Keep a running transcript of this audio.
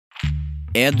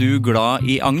du glad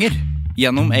I anger?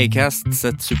 Gjennom Acast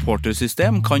sitt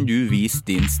supportersystem kan du vise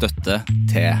din støtte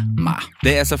til meg.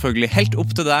 Det selvfølgelig helt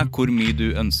opp til deg hvor mye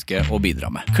du ønsker å bidra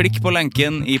med. Klikk på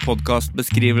lenken I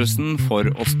podcastbeskrivelsen for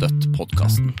å støtte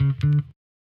podcasten.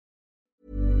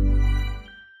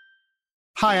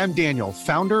 Hi, I'm Daniel,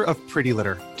 founder of Pretty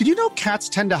Litter. Did you know cats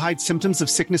tend to hide symptoms of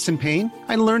sickness and pain?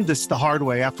 I learned this the hard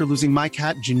way after losing my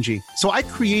cat, Gingy. So I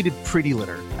created Pretty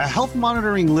Litter, a health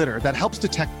monitoring litter that helps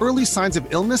detect early signs of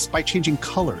illness by changing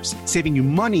colors, saving you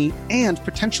money and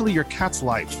potentially your cat's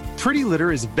life. Pretty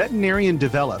Litter is veterinarian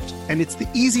developed, and it's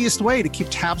the easiest way to keep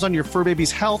tabs on your fur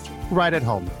baby's health right at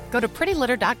home. Go to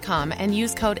prettylitter.com and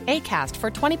use code ACAST for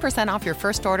 20% off your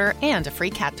first order and a free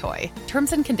cat toy.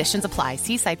 Terms and conditions apply.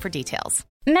 See site for details.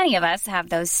 Many of us have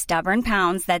those stubborn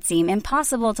pounds that seem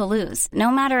impossible to lose,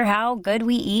 no matter how good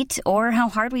we eat or how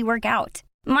hard we work out.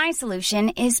 My solution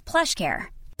is PlushCare.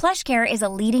 PlushCare is a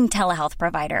leading telehealth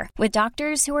provider with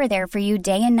doctors who are there for you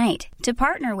day and night to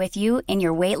partner with you in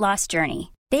your weight loss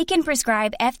journey. They can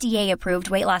prescribe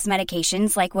FDA-approved weight loss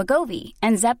medications like Wegovy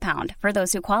and Zepbound for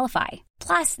those who qualify.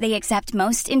 Plus, they accept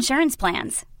most insurance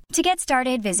plans. To get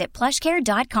started, visit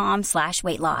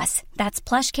plushcare.com/weightloss. That's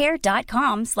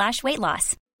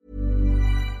plushcare.com/weightloss.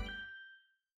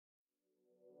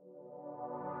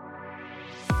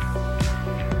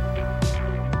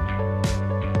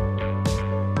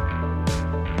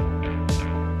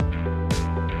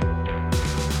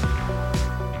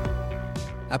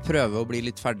 Jeg prøver å bli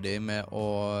litt ferdig med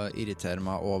å irritere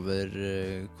meg over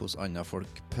hvordan andre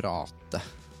folk prater.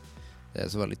 Det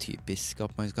så veldig typisk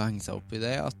at man skal henge seg opp I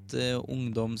det, at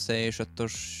ungdom sier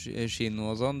 70-års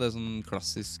kino og sånn, det sånn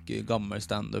klassisk gammel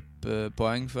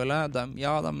stand-up-poeng, føler jeg.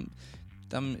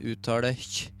 De uttaler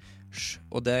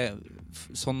og det,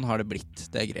 sånn har det blitt,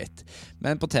 det greit.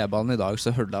 Men på T-banen I dag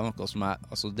så hørte jeg noe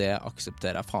som det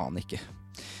aksepterer jeg faen ikke.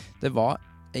 Det var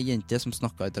en jente som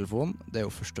snakket I telefon, det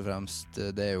jo først og fremst,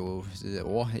 det jo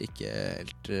også ikke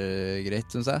helt greit,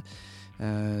 synes jeg.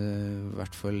 I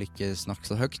hvert fall ikke snakke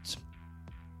så høyt.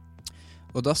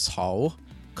 Og da sa hun,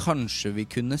 kanskje vi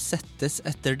kunne settes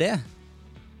etter det?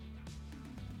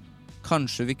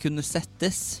 Kanskje vi kunne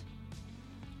settes?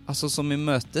 Altså som vi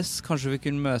møtes, kanskje vi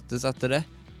kunne møtes etter det?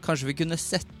 Kanskje vi kunne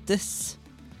settes?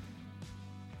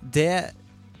 Det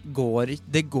går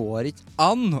ikke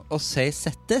an å si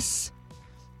settes.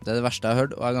 Det det verste jeg har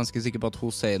hørt, og jeg ganske sikker på at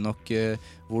hun sier nok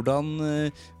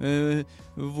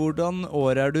hvordan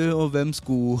år du, og hvem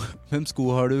sko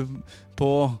har du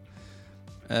på?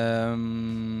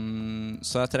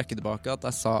 Så jeg trekker tilbake at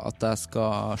jeg sa at jeg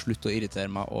skal slutte å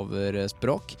irritere meg over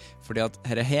språk, fordi at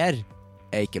her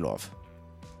ikke lov.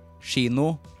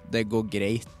 Kino, det går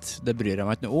greit, det bryr jeg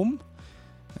meg ikke noe om.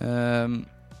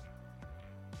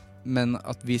 Men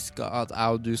at jeg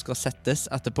og du skal settes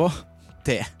etterpå,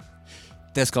 det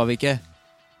skal vi ikke.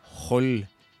 Hold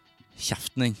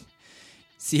kjeften din.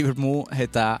 Sivert Mo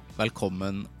heter jeg.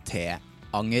 Velkommen til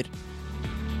Anger.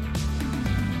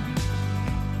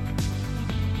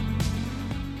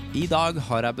 I dag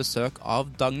har jeg besøk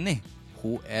av Dagny.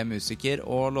 Hun musiker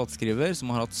og låtskriver som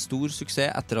har hatt stor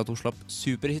suksess etter at hun slapp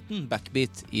superhitten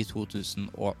Backbeat I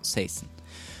 2016.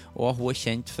 Og hun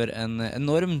kjent for en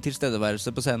enorm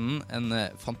tilstedeværelse på scenen,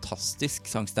 en fantastisk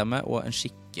sangstemme og en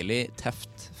skikkelig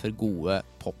teft for gode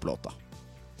poplåter.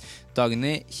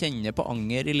 Dagny kjenner på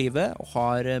anger I livet og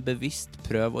har bevisst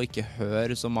prøvd å ikke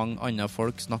høre så mange andre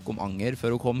folk snakke om anger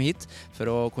før hun kom hit, for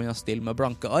å kunne stille med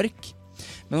blanke ark.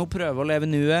 Men hun prøver å leve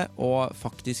nuet og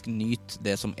faktisk nyte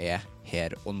det som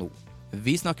her og nå.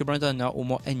 Vi snakker blant annet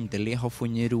om å endelig ha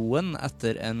funnet roen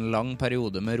etter en lang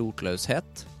periode med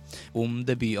rotløshet, om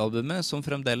debutalbumet som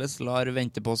fremdeles lar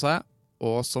vente på seg,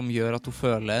 og som gjør at hun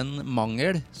føler en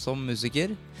mangel som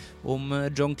musiker, om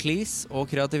John Cleese og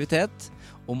kreativitet,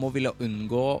 om å ville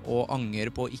unngå og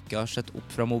angre på å ikke ha sett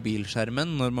opp fra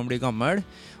mobilskjermen når man blir gammel,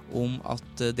 om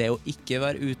at det å ikke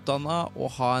være utdannet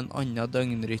og ha en annen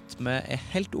døgnrytme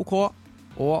helt ok,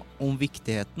 og om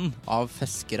viktigheten av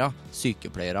fiskere,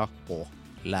 sykepleiere og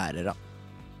lærere.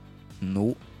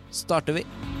 Nå starter vi!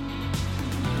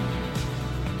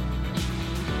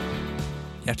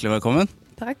 Hjertelig velkommen.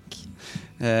 Takk.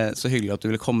 Så hyggelig at du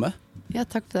ville komme. Ja,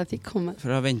 takk for at jeg fikk komme.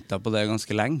 For jeg har ventet på det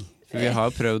ganske lenge. For vi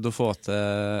har prøvd å få til,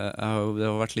 det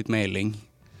har vært litt mailing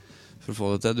for å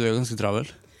få det til. Du ganske travel.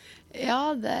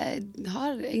 Ja, det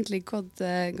har egentlig gått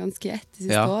ganske de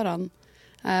siste årene.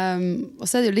 Og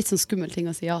så det jo litt sånn skummel ting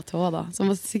å si ja til også da. Så jeg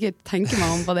må sikkert tenke meg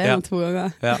om på det 2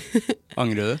 ganger. Ja.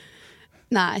 Angrer du?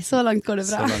 Nei, så langt går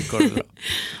det bra.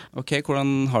 Ok,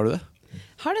 hvordan har du det?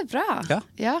 Har det bra? Ja.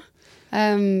 Ja.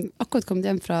 Akkurat kommet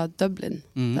hjem fra Dublin,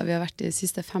 der vi har vært de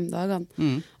siste 5 dagene,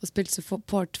 og spilt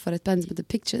support for et band som heter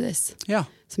Picture This,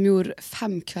 som gjorde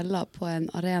 5 kvelder på en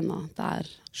arena der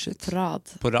på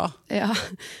rad. På rad? Ja,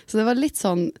 så det var litt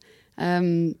sånn,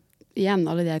 igjen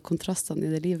alle de her kontrastene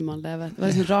i det livet man lever. Det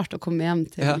var liksom rart å komme hjem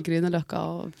til Grünerløkka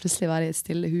og plutselig være i et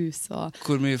stille hus. Og,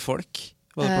 hvor mye folk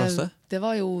var det plass til? Det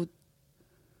var jo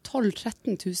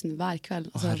 12-13 000 hver kveld,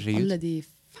 altså alle de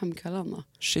 5 kveldene.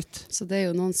 Shit. Så det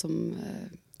jo noen som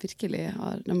virkelig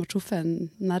de har truffet en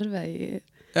nerve i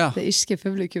det irske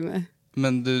publikummet.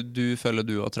 Men du føler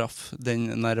du har traff den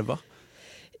nerva?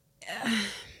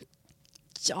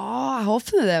 Ja, jeg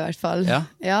håper det i hvert fall.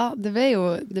 Ja, det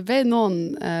ble noen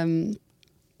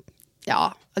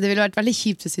det ville vært veldig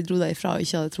kjipt hvis vi dro derifra og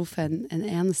ikke hadde truffet en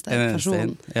eneste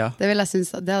person. Det ville jeg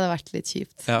synes, det hadde vært litt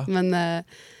kjipt. Men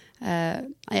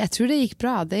jeg tror det gikk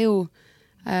bra. Det jo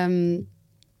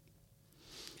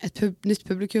et nytt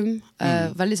publikum,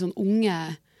 veldig sånn unge,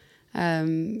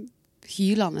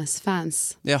 hylende fans.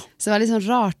 Så det var litt sånn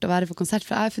rart å være på konsert,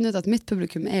 for jeg har funnet ut at mitt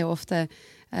publikum jo ofte,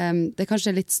 det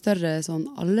kanskje litt større sånn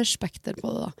aldersspekter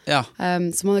på det da.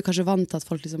 Så man kanskje vant til at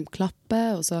folk liksom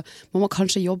klapper, og så må man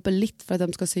kanskje jobbe litt for at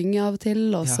de skal synge av og til.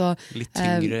 Og så, litt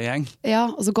tyngre gjeng.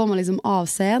 Og så går man liksom av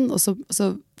scenen, og så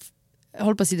jeg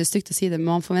holder på å si det stygt å si det,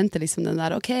 men man forventer liksom den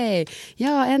der, ok,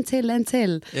 en til.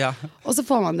 Og så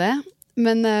får man det.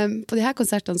 Men på de her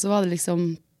konsertene så var det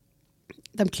liksom,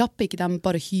 de klapper ikke, de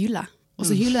bare hyler. Og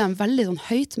så hyler de veldig sånn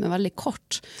høyt, men veldig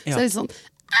kort. Så det litt sånn,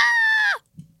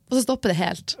 og så stopper det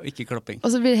helt. Og ikke klapping.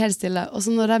 Og så blir det helt stille. Og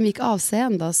så når de gikk av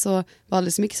scenen da, så var det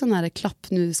liksom ikke sånn her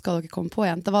klapp, nå skal dere komme på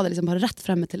igjen. Da var det liksom bare rett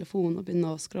frem med telefonen og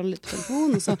begynne å scrolle litt på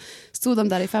telefonen. Og så sto de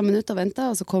der i 5 minutter og ventet,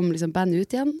 og så kom liksom bandet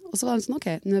ut igjen. Og så var det sånn,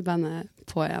 ok, nå bandet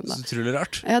på igjen da. Så utrolig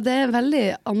rart. Ja, det veldig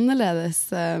annerledes.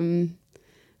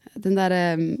 Den der...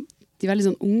 de veldig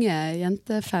sånn unge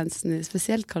jentefansene,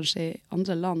 spesielt kanskje i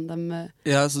andre land.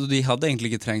 Så de hadde egentlig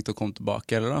ikke trengt å komme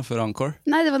tilbake eller da, for Encore?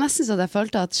 Nei, det var nesten så at jeg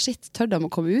følte at shit, tør de å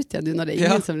komme ut igjen når det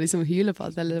ingen som liksom hyler på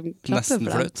at, eller klapper nesten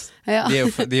på dem.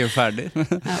 Flaut. De jo ferdig.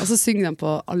 Og så synger de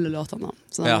på alle låtene.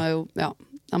 Så de var jo,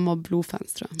 de var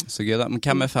blodfans, tror jeg. Så gøy da. Men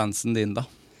hvem fansen din da?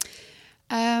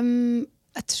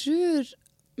 Jeg tror,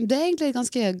 det egentlig et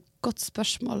ganske godt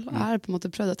spørsmål. Jeg har på en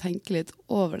måte prøvd å tenke litt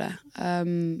over det.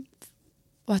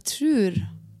 Og jeg tror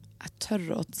jeg tør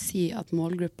å si at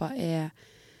målgruppa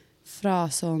fra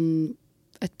sånn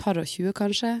et par og 20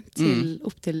 kanskje, til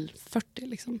opp til 40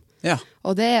 liksom.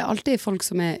 Og det alltid folk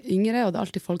som yngre, og det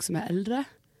alltid folk som eldre.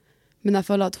 Men jeg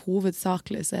føler at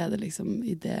hovedsakelig så det liksom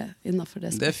innenfor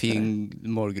det. Det fin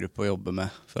målgruppe å jobbe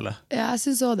med, føler jeg. Ja, jeg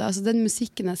synes også det. Altså, den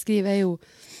musikken jeg skriver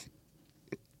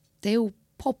det jo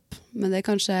pop, men det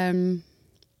kanskje...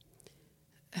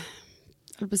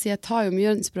 Jeg tar jo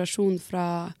mye inspirasjon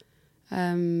fra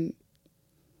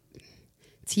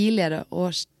tidligere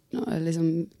år, liksom,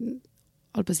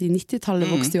 90-tallet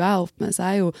vokste jo jeg opp med,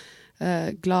 så jeg jo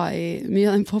glad i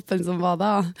mye av den poppen som var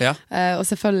da. Og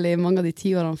selvfølgelig mange av de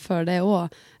 10 årene før det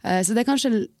også. Så det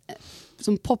kanskje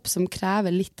som pop som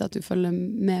krever litt at du følger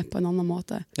med på en annen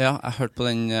måte. Ja, jeg har hørt på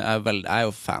den, jeg er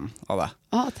jo fan av det.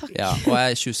 Takk. Ja, og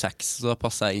jeg 26, så da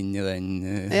passer jeg inn i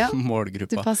den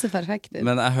målgruppa. Du passer perfekt inn.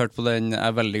 Men jeg har hørt på den, jeg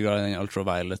er veldig glad i den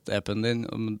Ultraviolet-epen din,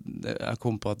 og jeg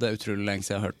kom på at det utrolig lenge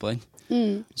siden jeg har hørt på den.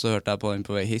 Så hørte jeg på den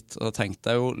på vei hit, og da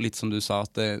tenkte jeg jo litt som du sa,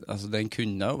 at den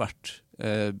kunne jo vært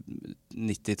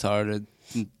 90-tall,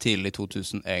 tidlig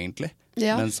 2000 egentlig.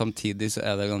 Men samtidig så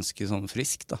det ganske sånn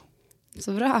frisk da.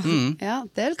 Så bra. Ja,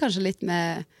 det vel kanskje litt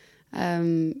med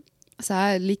altså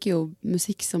jeg liker jo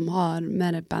musikk som har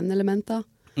mer bandelementer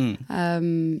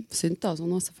synter og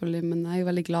sånn også selvfølgelig, men jeg jo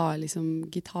veldig glad i liksom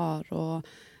gitar og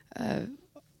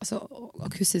altså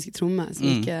akustiske trommer som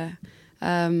ikke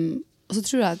og så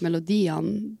tror jeg at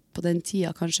melodiene på den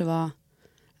tida kanskje var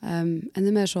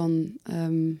enda mer sånn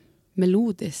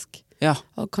melodisk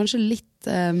og kanskje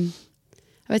litt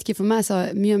jeg vet ikke, for meg så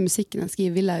mye av musikken jeg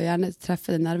skriver vil jeg jo gjerne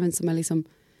treffe den nerven som liksom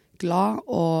glad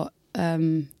og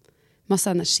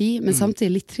masse energi, men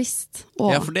samtidig litt trist.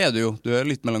 Og, for det du jo. Du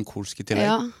litt melankolsk i tillegg.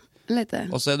 Ja, litt det.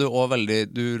 Og så du også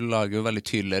du lager jo veldig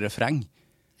tydelig refreng.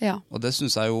 Og det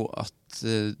synes jeg jo at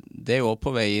det jo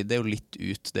på vei, det jo litt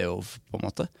ut, det jo på en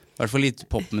måte. I hvert fall litt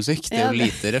popmusikk, det jo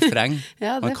lite refreng.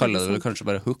 Man kaller det vel kanskje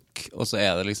bare hook, og så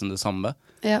det liksom det samme.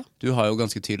 Du har jo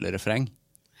ganske tydelig refreng.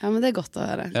 Ja, men det godt å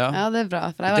høre. Ja, det bra.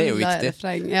 For jeg det jo viktig.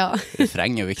 Refreng.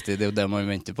 Refreng jo viktig, det jo det man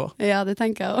venter på. Ja, det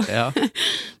tenker jeg også.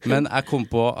 Men jeg kom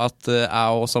på at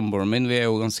jeg og samboeren min, vi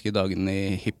jo ganske dagen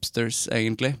i hipsters,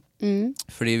 egentlig.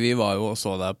 Fordi vi var jo og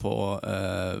så deg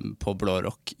på Blå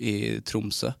Rock i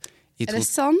Tromsø Er det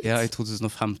sant? Ja, i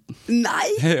 2015. Nei!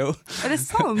 Jo. Er det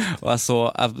sant? Og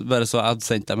jeg hadde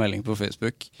sendt deg melding på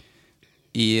Facebook.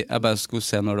 Jeg bare skulle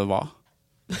se når det var.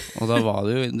 Og da var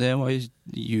det var i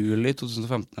juli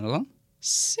 2015 eller sånn.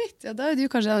 Shit, ja, da er du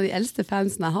kanskje en av de eldste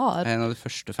fansen jeg har. En av de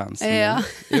første fansene. Ja.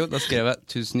 Jo, da skrev jeg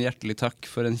 1000 hjertelig takk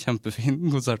for en kjempefin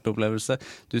konsertopplevelse.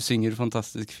 Du synger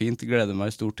fantastisk fint, gleder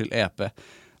meg stort til EP.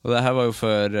 Og det her var jo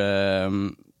før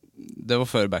det var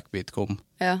før Backbeat kom.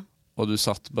 Ja. Og du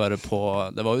satt bare på,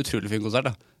 det var jo utrolig fin konsert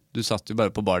da. Du satt jo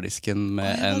bare på bardisken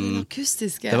med den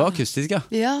akustiske. Det var akustisk, ja.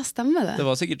 Ja, stemmer det. Det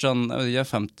var sikkert sånn, jeg vet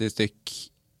ikke, 50 stykk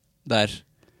der.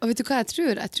 Og vet du hva jeg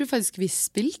tror? Jeg tror faktisk vi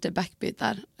spilte Backbeat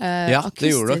der. Ja, akustisk. det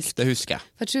gjorde dere, det husker jeg.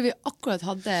 For jeg tror vi akkurat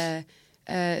hadde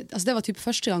altså det var typ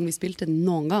første gang vi spilte den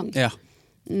noen gang. Ja.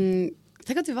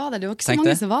 Tenk at vi var der, det var ikke så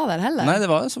mange som var der heller. Nei, det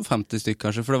var sånn 50 stykker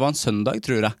kanskje, for det var en søndag,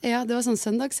 tror jeg. Ja, det var sånn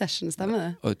søndagssession, stemmer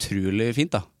det? Og utrolig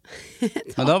fint da.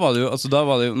 Men da var det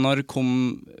jo, når kom,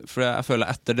 for jeg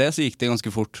føler etter det så gikk det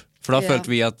ganske fort. For da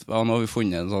følte vi at nå har vi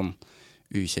funnet en sånn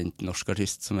ukjent norsk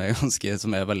artist som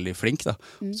er veldig flink da.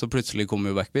 Så plutselig kom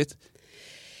jo Backbeat.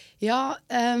 Ja,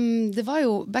 det var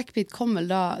jo, Backbeat kom vel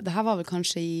da, det her var vel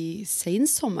kanskje i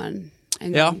sensommeren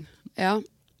en gang. Ja.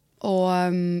 Og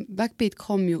Backbeat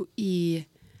kom jo i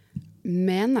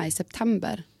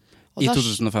september. Og I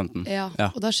 2015. Ja,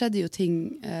 og da skjedde jo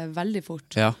ting veldig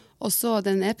fort. Ja. Og så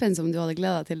den EP-en som du hadde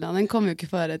gledet til da, den kom jo ikke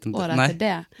før et år etter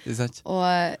det. Det er sant. Og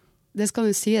det skal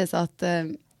jo sies at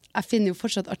jeg finner jo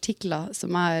fortsatt artikler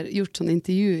som jeg har gjort sånn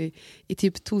intervju i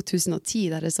typ 2010,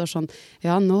 der det står sånn,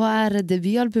 ja, nå er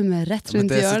debutalbumet rett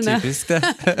rundt hjørnet. Det er så typisk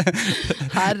det.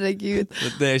 Herregud.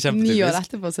 Det er kjempetypisk. 9 år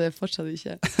etterpå så er det fortsatt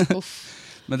ikke. Uff.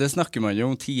 Men det snakker man jo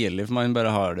om tidlig, for man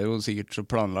bare har det jo sikkert så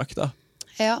planlagt da.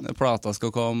 Ja. Plata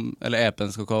skal komme, eller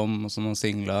EP'en skal komme, og så noen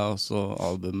singler, og så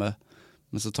albumet.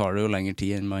 Men så tar det jo lengre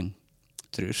tid enn man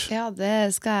tror. Ja,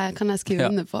 det kan jeg skrive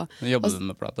under på. Jobber du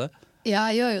med plate? Ja,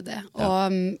 jeg gjør jo det.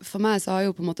 Og for meg så har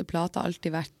jo på en måte plata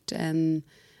alltid vært en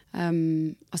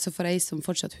altså for ei som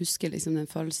fortsatt husker liksom den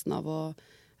følelsen av å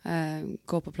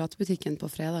gå på platebutikken på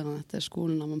fredagene etter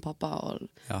skolen av min pappa og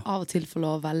av og til få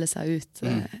lov å velge seg ut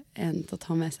en til å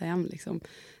ta med seg hjem liksom.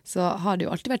 Så har det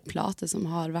jo alltid vært plate som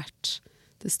har vært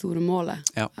det store målet.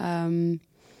 Ja.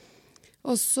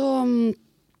 Og så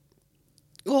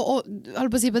og holdt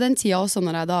på å si på den tida også,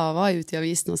 når jeg da var ute i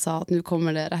avisen og sa at nå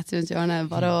kommer det rett rundt hjørnet,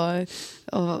 bare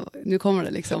og nå kommer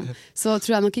det liksom, så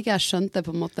tror jeg nok ikke jeg skjønte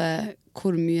på en måte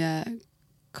hvor mye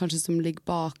kanskje som ligger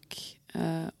bak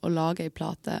å lage en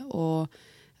plate, og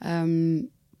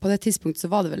på det tidspunktet så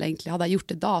var det vel egentlig, hadde jeg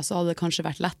gjort det da, så hadde det kanskje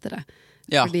vært lettere,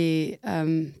 fordi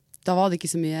da var det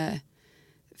ikke så mye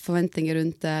forventninger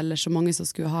rundt det, eller så mange som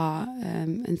skulle ha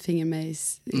en finger med i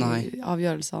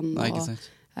avgjørelsene. Nei, ikke sant.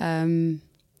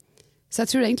 Så jeg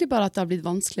tror egentlig bare at det har blitt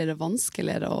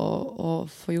vanskeligere å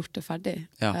få gjort det ferdig.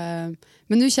 Ja.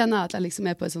 Men nå kjenner jeg at jeg liksom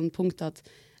er på et sånt punkt at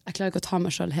jeg klarer ikke å ta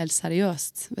meg selv helt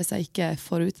seriøst hvis jeg ikke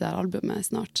får ut det der albumet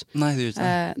snart. Nei, det gjør ikke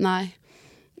det. Nei.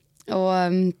 Og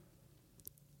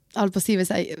jeg holdt på å si,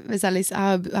 jeg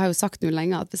har jo sagt nå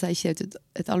lenge at hvis jeg ikke er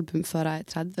et album før jeg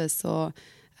er 30, så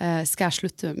skal jeg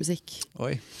slutte med musikk.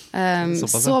 Oi.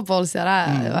 Så ballsig har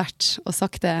jeg vært og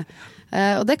sagt det.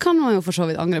 Og det kan man jo for så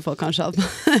vidt angre på kanskje at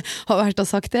man har vært og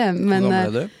sagt det, men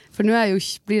for nå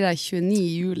blir jeg 29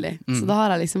 i juli, så da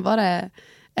har jeg liksom bare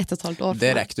 1,5 år.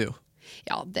 Det rekker du jo.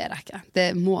 Ja, det rekker jeg. Det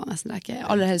må jeg nesten rekke.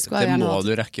 Aller helst skulle jeg gjerne hatt. Det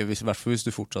må du rekke, i hvert fall hvis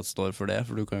du fortsatt står for det,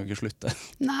 for du kan jo ikke slutte.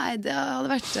 Nei, det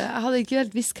hadde vært, jeg hadde ikke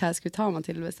helt visst hva jeg skulle ta meg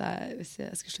til hvis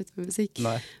jeg skulle slutte med musikk.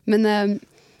 Nei. Men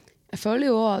jeg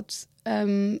føler jo at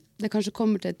det kanskje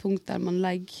kommer til et punkt der man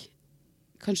legger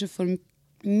kanskje for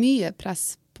mye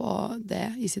press på det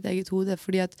i sitt eget hode,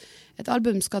 fordi at et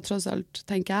album skal tross alt,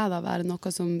 tenker jeg da, være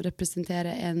noe som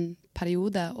representerer en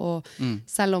periode, og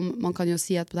selv om man kan jo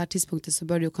si at på det her tidspunktet så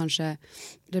bør det jo kanskje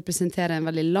representere en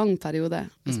veldig lang periode,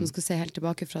 hvis man skal se helt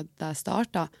tilbake fra da jeg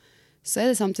startet, så er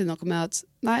det samtidig noe med at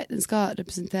nei, den skal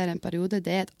representere en periode,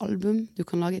 det er et album, du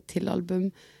kan lage et til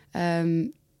album.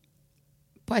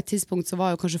 På et tidspunkt så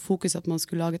var jo kanskje fokus at man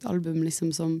skulle lage et album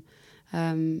liksom som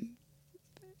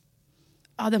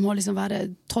det må liksom være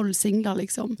 12 singler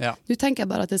liksom. Ja. Nå tenker jeg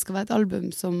bare at det skal være et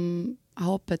album som jeg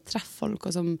håper treffer folk,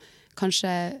 og som kanskje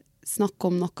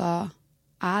snakker om noe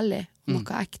ærlig,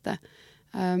 noe ekte.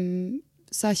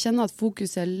 Så jeg kjenner at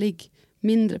fokuset ligger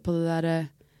mindre på det der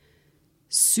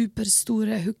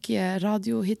superstore, hookie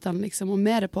radiohittene liksom, og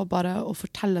mer på bare å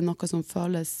fortelle noe som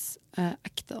føles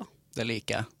ekte da. Det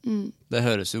liker jeg. Det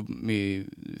høres jo mye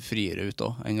friere ut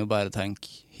også, enn å bare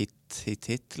tenke hit,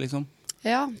 liksom.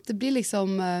 Ja, det blir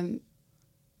liksom jeg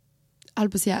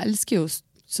holdt på å si, jeg elsker jo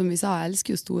som vi sa, jeg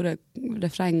elsker jo store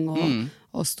refreng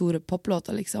og store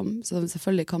poplåter, liksom. Så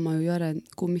selvfølgelig kan man jo gjøre en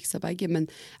god mix av begge, men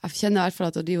jeg kjenner i hvert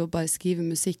fall at de bare skrive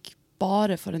musikk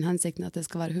bare for den hensikten at det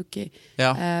skal være hooky.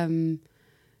 Ja.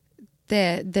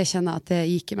 Det kjenner jeg at det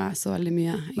gikk i meg så veldig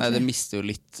mye. Egentlig. Nei, det mister jo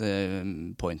litt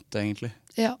point, egentlig.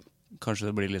 Ja. Kanskje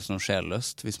det blir litt sånn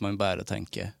sjelløst hvis man bare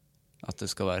tenker at det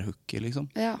skal være hooky, liksom.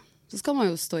 Ja, så skal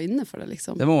man jo stå inne for det,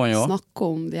 liksom. Det må man jo.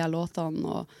 Snakke om de her låtene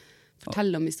og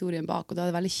fortelle om historien bak, og da er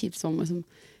det veldig kjipt som man liksom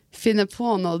finner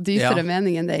på noe dypere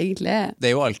mening enn det egentlig er. Det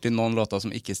er jo alltid noen låter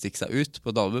som ikke stikker seg ut på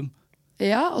et album.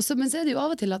 Ja, men så er det jo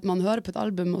av og til at man hører på et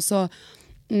album, og så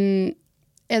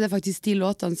er det faktisk de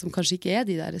låtene som kanskje ikke er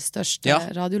de der største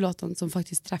radiolåtene som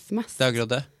faktisk treffer mest. Det er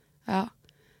akkurat det. Ja,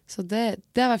 så det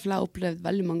har i hvert fall jeg opplevd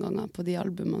veldig mange ganger på de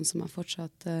albumene som jeg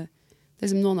fortsatt... Det er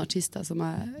liksom noen artister som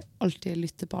jeg alltid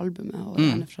lytter på albumet, og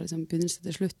gjerne fra liksom begynnelse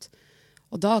til slutt.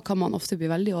 Og da kan man ofte bli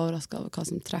veldig overrasket over hva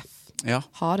som treffer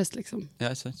hardest, liksom.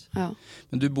 Ja, sant. Ja.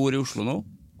 Men du bor i Oslo nå?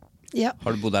 Ja.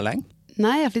 Har du bodd der lenge?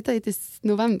 Nei, jeg flyttet hit i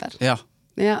november. Ja.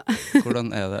 Ja. Hvordan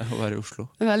er det å være i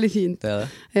Oslo? Veldig fint. Det er det?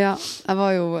 Ja, jeg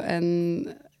var jo en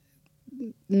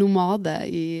nomade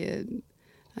i...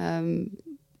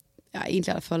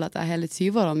 egentlig jeg føler at hele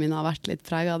 20-årene mine har vært litt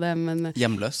preget av det, men...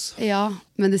 Hjemløs? Ja,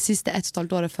 men det siste 1,5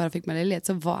 året før jeg fikk meg leilighet,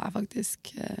 så var jeg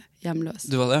faktisk hjemløs.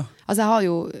 Du var det? Altså, jeg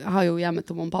har jo hjemmet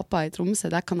til mamma og pappa i Tromsø,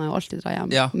 der kan jeg jo alltid dra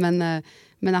hjem. Ja. Men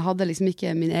jeg hadde liksom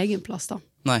ikke min egen plass da.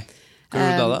 Nei. Hva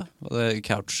gjorde du da? Var det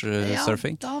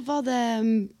couchsurfing? Ja, da var det...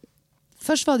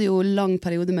 Først var det jo lang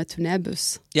periode med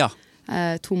turnébuss. Ja.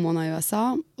 2 måneder i USA,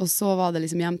 og så var det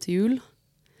liksom hjem til jul.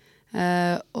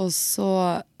 Og så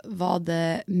var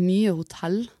det mye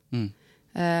hotell.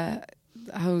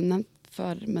 Jeg har jo nevnt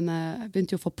før, men jeg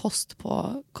begynte jo å få post på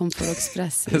Comfort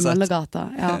Express i Møllegata.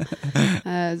 Ja.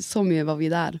 Så mye var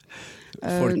vi der.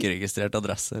 Folkeregistrert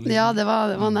adresse? Eller? Ja, det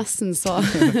var nesten så.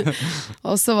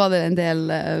 Og så var det en del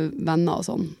venner og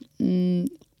sånn.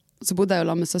 Så bodde jeg jo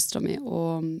sammen med søstera mi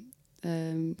og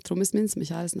trommisen min, som er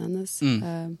kjæresten hennes.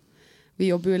 Vi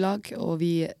jobber i lag, og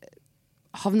vi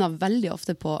havna veldig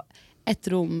ofte på ett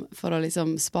rom for å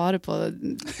liksom spare på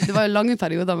det var jo lange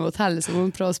perioder med hotell, så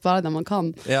man prøver å spare det man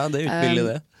kan. Ja, det er jo billig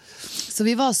det. Så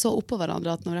vi var så oppå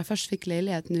hverandre at når jeg først fikk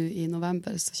leilighet nå i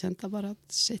november, så kjente jeg bare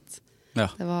at shit. Ja.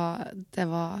 Det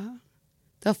var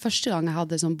første gang jeg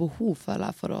hadde sånn behov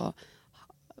for å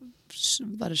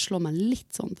bare slå meg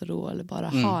litt sånn til ro, eller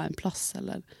bare ha en plass,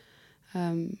 eller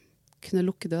kunne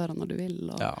lukke døra når du vil,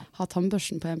 og ha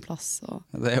tannbørsten på en plass. Og...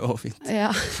 Det er jo fint.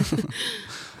 Ja.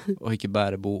 Og ikke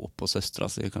bare bo opp på søstra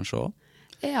si, kanskje også?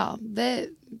 Ja,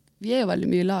 vi er jo veldig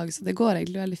mye i lag, så det går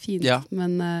egentlig veldig fint. Ja.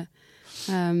 Men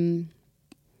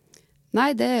nei,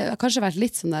 jeg har kanskje vært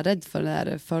litt sånn der redd for den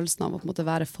der følelsen av å på en måte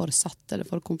være for satt eller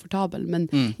for komfortabel, men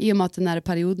i og med at den der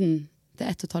perioden, det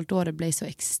 1,5 året ble så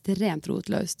ekstremt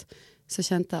rotløst, så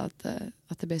kjente jeg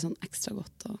at det ble sånn ekstra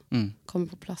godt å komme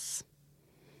på plass.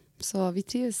 Så vi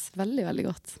trives veldig, veldig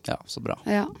godt. Ja, så bra.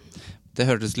 Ja. Det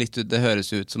høres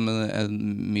ut som en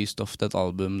mye stoff til et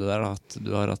album, det der, at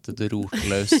du har hatt et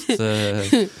rotløst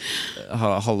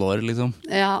halvår, liksom.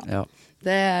 Ja.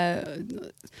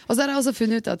 Og så har jeg også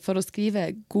funnet ut at for å skrive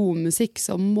god musikk,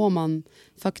 så må man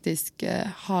faktisk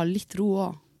ha litt ro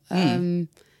også.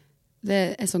 Det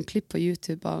er sånn klipp på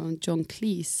YouTube av John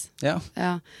Cleese,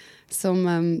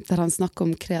 der han snakker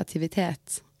om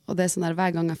kreativitet. Og det er sånn der,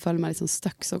 hver gang jeg føler meg litt sånn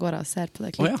stuck, så går jeg og ser på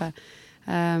det klippet.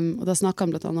 Og da snakker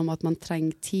han blant annet om at man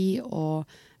trenger tid og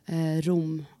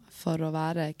rom for å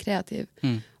være kreativ.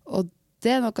 Og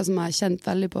det er noe som jeg har kjent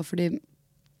veldig på, fordi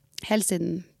helt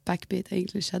siden Backbeat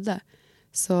egentlig skjedde,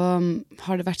 så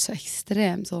har det vært så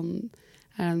ekstremt sånn,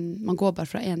 man går bare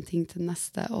fra en ting til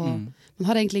neste, og man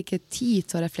har egentlig ikke tid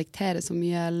til å reflektere så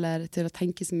mye, eller til å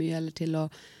tenke så mye, eller til å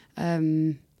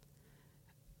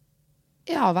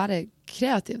være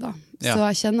kreativ da. Så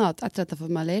jeg kjenner at etter at jeg har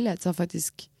fått meg leilighet, så har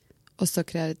faktisk også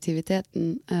kreativiteten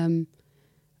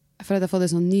for at jeg har fått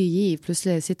en sånn ny giv.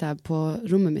 Plutselig sitter jeg på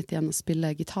rommet mitt igjen og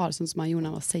spiller gitar, sånn som jeg gjorde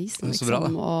når jeg var 16. Så bra,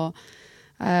 og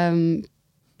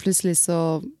plutselig så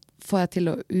får jeg til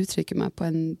å uttrykke meg på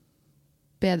en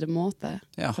bedre måte,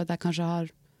 for at jeg kanskje har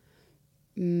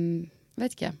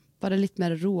vet ikke, bare litt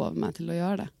mer ro over meg til å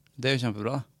gjøre det. Det er jo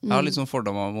kjempebra. Jeg har litt sånn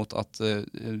fordommer mot at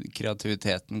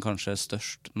kreativiteten kanskje er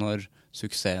størst når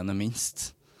suksessen er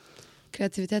minst.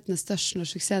 Kreativiteten er størst når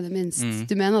suksessen er minst.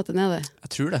 Du mener at den er det? Jeg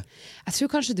tror det. Jeg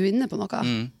tror kanskje du er inne på noe.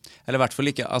 Eller i hvert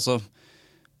fall ikke, altså,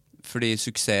 fordi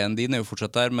suksessen din er jo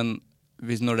fortsatt der, men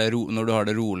når du har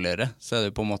det roligere, så er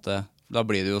det jo på en måte, da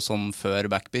blir det jo som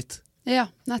før Backbeat. Ja,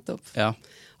 nettopp. Ja.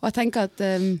 Og jeg tenker at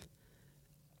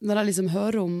når jeg liksom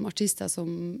hører om artister som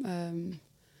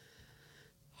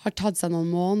har tatt seg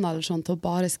noen måneder eller sånn, til å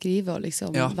bare skrive og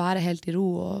liksom være helt i ro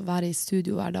og være i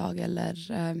studio hver dag eller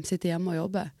sitte hjemme og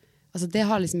jobbe. Altså det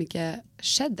har liksom ikke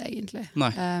skjedd egentlig.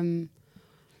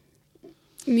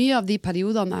 Mye av de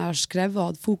periodene jeg har skrevet og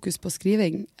hatt fokus på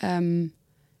skriving,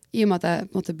 i og med at jeg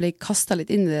på en måte ble kastet litt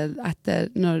inn i det etter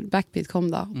når Backbeat kom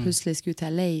da, og plutselig skulle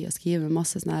til LA og skrive med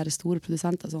masse sånne her store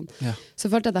produsenter og sånn,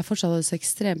 så følte jeg at jeg fortsatt hadde så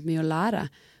ekstremt mye å lære.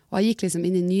 Og jeg gikk liksom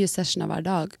inn i nye sessioner hver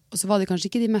dag, og så var det kanskje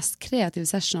ikke de mest kreative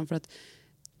sessionene, for at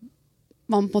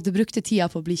man på en måte brukte tida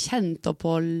på å bli kjent og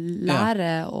på å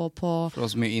lære og på... For det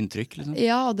var så mye inntrykk, liksom.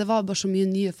 Ja, og det var bare så mye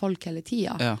nye folk hele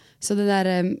tida. Så det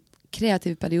der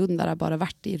kreative perioden der jeg bare har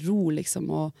vært i ro liksom,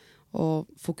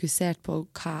 og fokusert på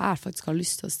hva jeg faktisk har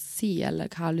lyst til å si, eller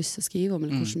hva jeg har lyst til å skrive om,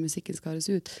 eller hvordan musikken skal høres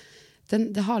ut,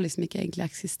 det har liksom ikke egentlig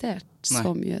eksistert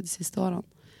så mye de siste årene.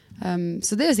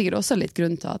 Så det er sikkert også litt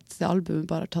grunn til at det albumet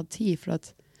bare har tatt tid, for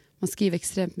at man skriver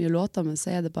ekstremt mye låter, men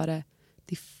så er det bare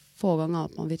de få ganger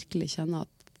at man virkelig kjenner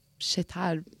at shit,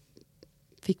 her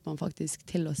fikk man faktisk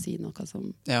til å si noe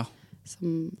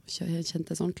som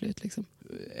kjentes ordentlig ut, liksom.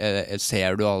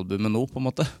 Ser du albumet nå, på en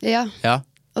måte? Ja.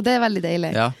 Og det er veldig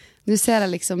deilig. Nå ser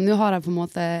jeg liksom, nå har jeg på en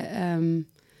måte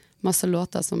masse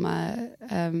låter som jeg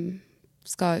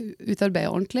skal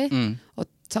utarbeide ordentlig, og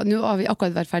nå har vi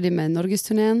akkurat vært ferdig med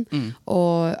Norgesturneen,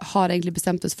 og har egentlig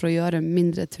bestemt oss for å gjøre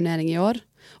mindre turnering i år.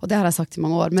 Og det har jeg sagt i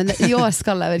mange år, men i år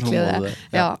skal jeg virkelig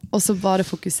det. Og så bare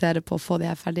fokusere på å få de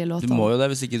her ferdige låtene. Du må jo det,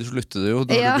 hvis ikke du slutter det jo,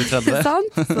 da du blir 30.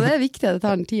 Sant? Så det er viktig at det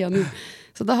tar den tiden nå.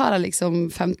 Så da har jeg liksom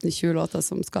 15-20 låter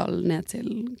som skal ned til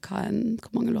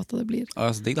hvor mange låter det blir.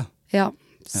 Så digg da. Ja,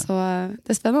 så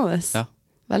det er spennende.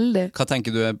 Veldig. Hva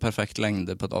tenker du er perfekt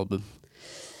lengde på et album?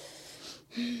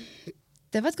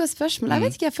 Det var et godt spørsmål. Jeg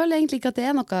vet ikke, jeg føler egentlig ikke at det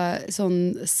er noe sånn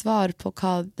svar på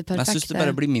hva det perfekte er. Jeg synes det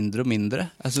bare blir mindre og mindre.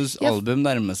 Jeg synes album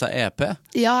nærmer seg EP.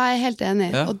 Ja, jeg er helt enig.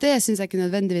 Og det synes jeg ikke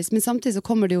nødvendigvis. Men samtidig så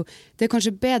kommer det jo, det er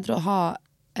kanskje bedre å ha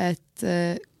et...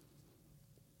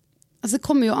 altså det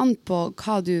kommer jo an på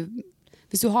hva du...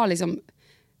 Hvis du har liksom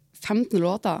 15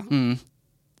 låter,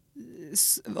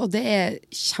 og det er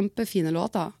kjempefine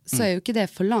låter, så er jo ikke det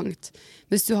for langt.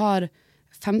 Hvis du har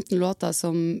 15 låter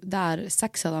som der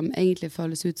 6 av dem egentlig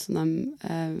føles ut som de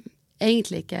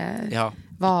egentlig ikke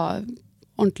var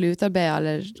ordentlig utarbeidet,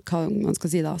 eller hva man skal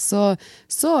si da, så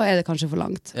er det kanskje for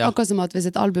langt. Akkurat som at hvis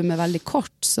et album er veldig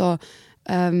kort, så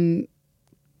kan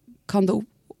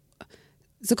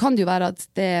det jo være at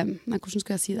det... Nei, hvordan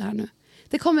skal jeg si det her nå?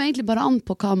 Det kommer egentlig bare an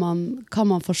på hva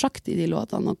man får sagt i de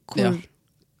låtene, og hvor...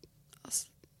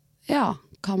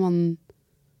 hva man...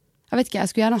 Jeg vet ikke, jeg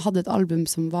skulle gjerne hatt et album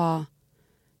som var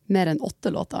mer enn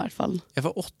 8 låter i hvert fall.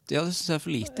 For 8, det synes jeg er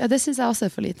for lite. Ja, det synes jeg også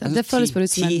er for lite. Det føles bare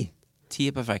ut som 10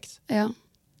 er perfekt. Ja,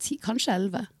 10, kanskje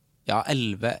 11. Ja,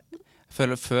 11. Jeg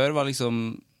føler før var liksom...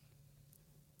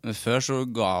 Før så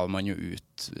ga man jo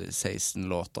ut 16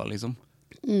 låter, liksom.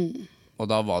 Og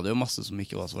da var det jo masse som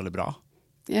ikke var så veldig bra.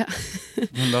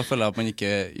 Men da føler jeg at man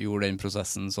ikke gjorde den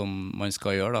prosessen som man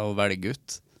skal gjøre da, og velge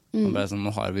ut. Man bare sånn,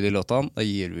 nå har vi de låtene, da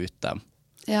gir vi ut dem.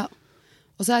 Ja.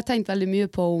 Og så har jeg tenkt veldig mye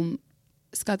på om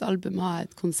skal et album ha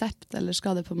et konsept, eller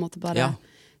skal det på en måte bare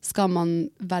skal man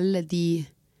velge de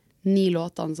 9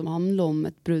 låtene som handler om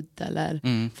et brudd, eller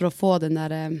for å få den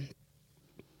der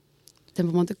den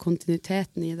på en måte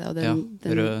kontinuiteten i det, og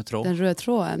den røde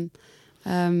tråden.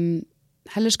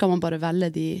 Heller skal man bare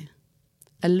velge de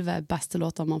 11 beste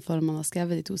låtene man føler man har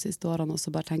skrevet de 2 siste årene, og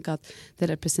så bare tenke at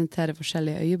det representerer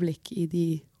forskjellige øyeblikk i de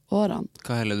årene.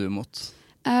 Hva heller du mot?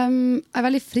 Jeg er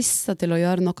veldig fristet til å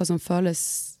gjøre noe som føles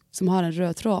som har en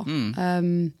rød tråd.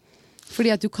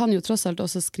 Fordi at du kan jo tross alt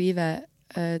også skrive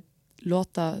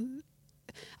låter,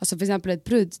 altså for eksempel et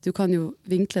brudd, du kan jo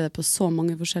vinkle det på så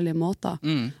mange forskjellige måter,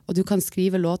 og du kan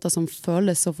skrive låter som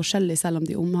føles så forskjellig selv om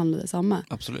de omhandler det samme.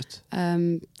 Absolutt.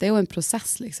 Det er jo en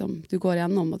prosess liksom, du går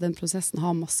gjennom, og den prosessen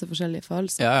har masse forskjellige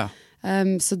følelser.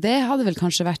 Så det hadde vel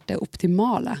kanskje vært det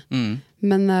optimale.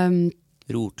 Men...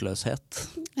 rotløshet.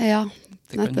 Ja.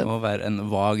 Det kan jo være en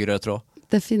vag rød tråd.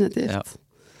 Definitivt.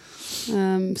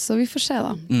 Så vi får se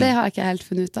da. Det har jeg ikke helt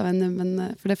funnet ut av ennå,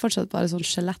 for det er fortsatt bare sånn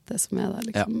skjelettet som er der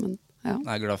liksom. Men,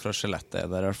 Jeg er glad for at skjelettet er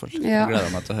der i hvert fall. Jeg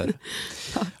gleder meg til å høre.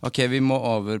 Ok, vi må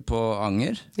over på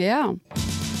anger.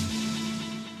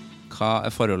 Hva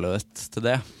er forholdet til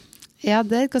det? Ja,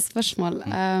 det er et godt spørsmål.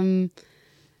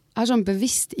 Jeg har sånn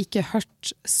bevisst ikke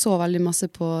hørt så veldig masse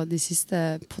på de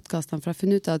siste podcastene, for jeg har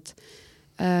funnet ut at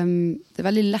det er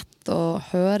veldig lett å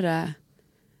høre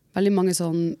veldig mange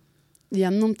sånn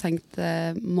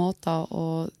gjennomtenkte måter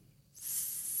å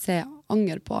se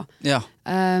anger på.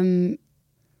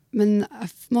 Men jeg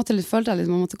følte litt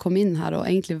man måtte komme inn her og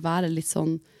egentlig være litt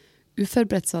sånn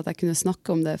uforberedt så at jeg kunne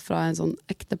snakke om det fra en sånn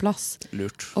ekte plass.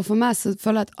 Lurt. Og for meg så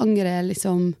føler jeg at anger er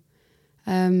liksom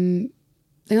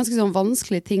det er ganske sånn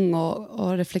vanskelig ting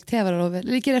å reflektere over,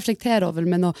 eller ikke reflektere over,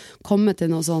 men å komme til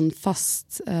noe sånn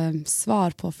fast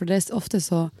svar på, for det er ofte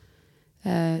så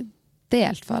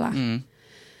delt, føler jeg.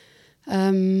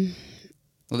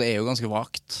 Og det er jo ganske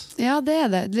vagt. Ja, det er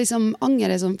det. Liksom,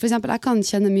 anger er sånn, for eksempel, jeg kan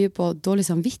kjenne mye på dårlig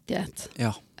samvittighet.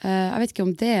 Ja. Jeg vet ikke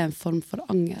om det er en form for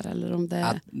anger, eller om det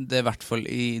det er i hvert fall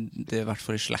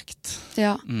i slekt.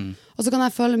 Ja. Og så kan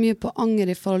jeg føle mye på anger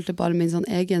i forhold til bare min sånn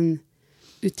egen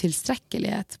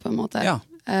utilstrekkelighet, på en måte. Ja.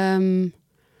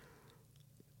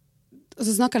 Og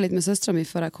så snakket jeg litt med søstera mi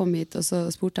før jeg kom hit, og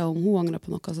så spurte jeg om hun angret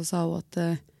på noe, så sa hun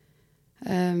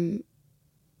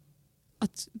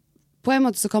at på en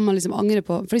måte så kan man liksom angre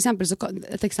på, for eksempel,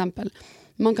 et eksempel,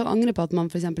 man kan angre på at man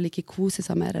for eksempel ikke koser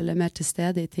seg mer, eller mer til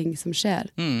stede i ting som skjer.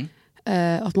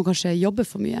 At man kanskje jobber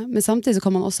for mye. Men samtidig så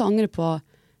kan man også angre på,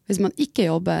 hvis man ikke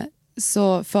jobber,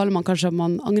 så føler man kanskje at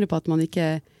man angrer på at man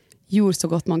ikke gjorde så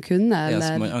godt man kunne. Eller...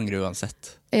 Ja, så man angrer uansett.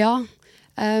 Ja.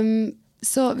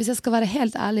 Så hvis jeg skal være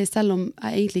helt ærlig, selv om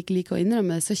jeg egentlig ikke liker å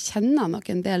innrømme det, så kjenner jeg nok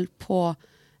en del på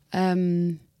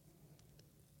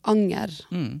anger.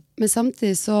 Men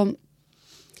samtidig så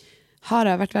har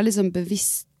jeg vært veldig sånn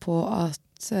bevisst på at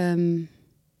jeg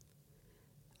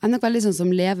er nok veldig sånn som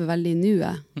lever veldig i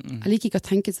nuet. Jeg liker ikke å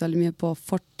tenke så veldig mye på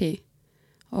fortid,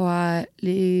 og jeg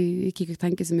liker ikke å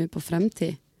tenke så mye på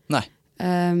fremtid. Nei.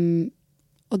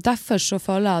 Og derfor så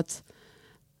føler jeg at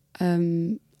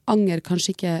anger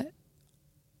kanskje ikke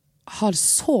har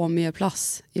så mye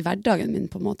plass i hverdagen min,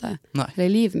 på en måte, eller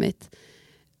i livet mitt.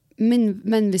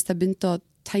 Men hvis jeg begynte å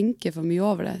tenke for mye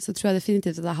over det, så tror jeg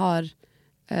definitivt at jeg har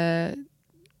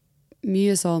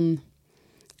mye sånn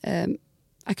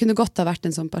jeg kunne godt ha vært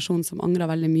en sånn person som angrer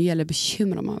veldig mye eller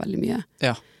bekymrer meg veldig mye.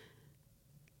 Ja.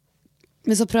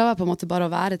 Men så prøver jeg på en måte bare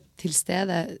å være til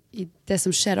stede i det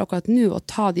som skjer akkurat nå, og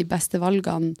ta de beste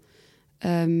valgene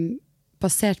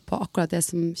basert på akkurat det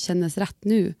som kjennes rett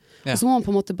nå. Ja. Og så må man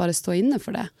på en måte bare stå inne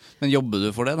for det. Men jobber du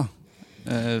for det da?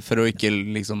 For å ikke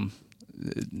liksom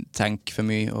tenke for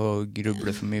mye og gruble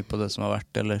for mye på det som har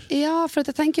vært, eller? Ja, for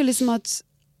jeg tenker liksom at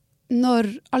når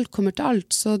alt kommer til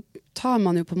alt, så tar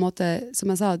man jo på en måte, som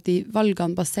jeg sa, de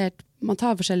valgene basert, man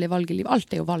tar forskjellige valg i liv,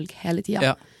 alt er jo valg hele tiden.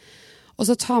 Ja. Og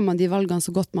så tar man de valgene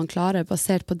så godt man klarer,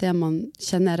 basert på det man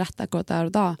kjenner rett akkurat der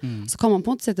og da. Så kan man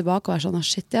på en måte se tilbake og være sånn,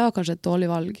 shit, det var kanskje et dårlig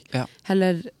valg. Ja.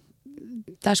 Eller,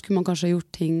 der skulle man kanskje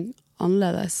gjort ting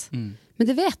annerledes. Men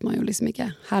det vet man jo liksom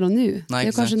ikke, her og nå. Det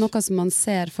er jo kanskje noe som man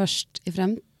ser først i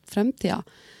fremtiden.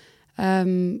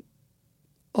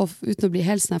 Og uten å bli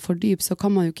helt sånn for dyp, så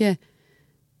kan man jo ikke,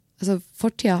 altså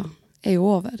fortiden er jo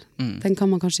over. Den kan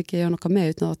man kanskje ikke gjøre noe med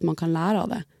uten at man kan lære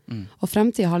av det. Og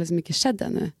fremtiden har liksom ikke skjedd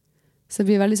ennå. Så det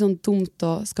blir veldig sånn dumt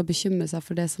å skal bekymre seg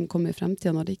for det som kommer i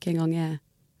fremtiden, når det ikke engang er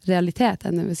realitet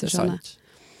ennå, hvis du skjønner.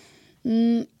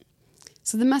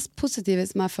 Så det mest positive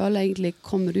som jeg føler egentlig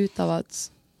kommer ut av at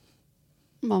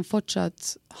man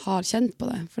fortsatt har kjent på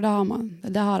det, for det har man.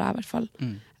 Det har jeg i hvert fall.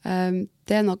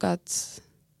 Det er noe at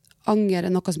anger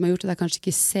er noe som har gjort at jeg kanskje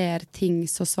ikke ser ting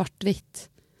så svart-hvitt.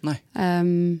 Nei.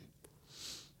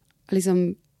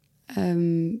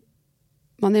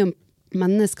 Man er jo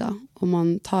mennesker, og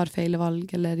man tar feile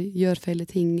valg, eller gjør feile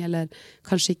ting, eller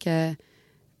kanskje ikke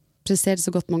presterer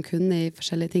så godt man kunne i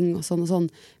forskjellige ting, og sånn.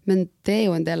 Men det er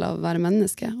jo en del av å være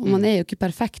menneske, og man er jo ikke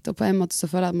perfekt, og på en måte så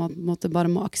føler jeg at man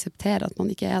bare må akseptere at man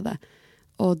ikke er det.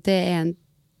 Og det er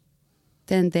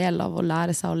en del av å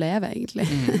lære seg å leve, egentlig.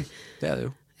 Det er det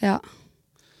jo. Ja.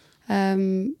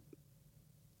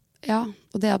 Ja,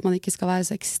 og det at man ikke skal være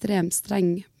så ekstremt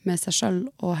streng med seg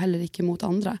selv, og heller ikke mot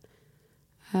andre.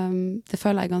 Det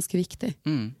føler jeg er ganske viktig.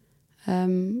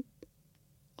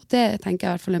 Og det tenker jeg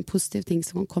i hvert fall er en positiv ting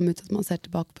som kan komme ut, at man ser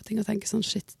tilbake på ting og tenker sånn,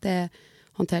 shit, det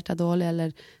håndterte jeg dårlig, eller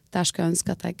der skal jeg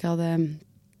ønske at jeg ikke hadde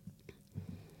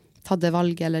tatt det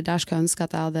valget, eller der skal jeg ønske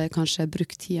at jeg hadde kanskje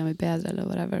brukt tiden min bedre, eller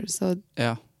whatever. Så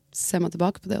ser man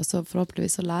tilbake på det, og så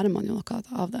forhåpentligvis så lærer man jo noe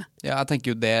av det. Ja, jeg tenker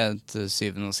jo det er til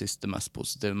syvende og sist det mest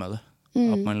positive med det.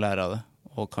 At man lærer av det,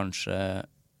 og kanskje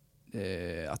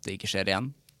at det ikke skjer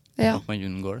igjen. At man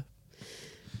unngår det.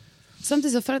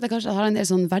 Samtidig så føler jeg at jeg kanskje har en del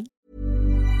sånn verdi.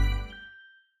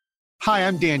 Hi,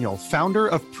 I'm Daniel, founder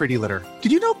of Pretty Litter.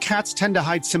 Did you know cats tend to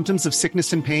hide symptoms of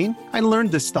sickness and pain? I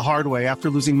learned this the hard way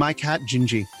after losing my cat,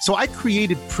 Gingy. So I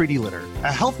created Pretty Litter,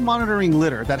 a health monitoring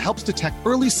litter that helps detect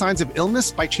early signs of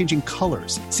illness by changing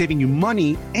colors, saving you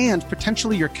money and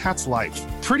potentially your cat's life.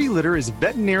 Pretty Litter is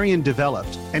veterinarian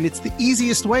developed, and it's the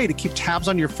easiest way to keep tabs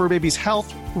on your fur baby's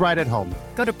health right at home.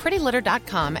 Go to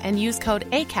prettylitter.com and use code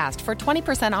ACAST for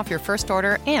 20% off your first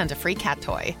order and a free cat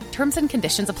toy. Terms and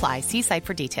conditions apply. See site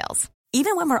for details.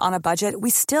 Even when we're on a budget, we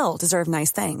still deserve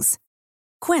nice things.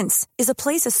 Quince is a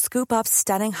place to scoop up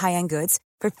stunning high-end goods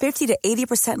for 50 to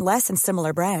 80% less than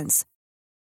similar brands.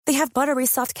 They have buttery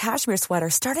soft cashmere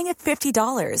sweaters starting at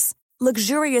 $50,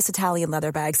 luxurious Italian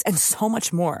leather bags, and so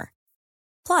much more.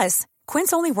 Plus,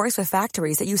 Quince only works with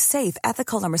factories that use safe,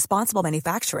 ethical, and responsible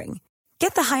manufacturing.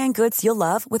 Get the high-end goods you'll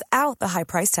love without the high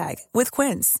price tag with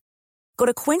Quince. Go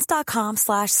to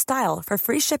quince.com/style for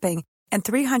free shipping and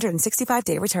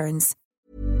 365-day returns.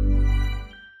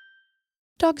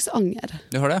 Dagsanger.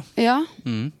 Du har det? Ja.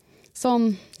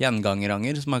 Sånn.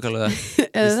 Gjengangeranger, som man kaller det.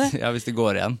 Hvis det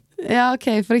går igjen. Ja,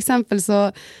 ok. For eksempel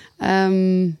så...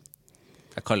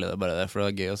 Jeg kaller det bare det, for det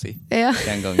er gøy å si. Ja.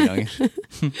 Gjengangeranger.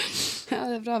 Ja,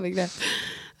 det bra begrep.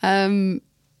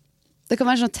 Det kan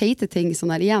være sånne teite ting,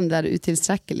 sånn her, igjen, det er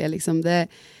utilstrekkelige, liksom.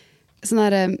 Det sånn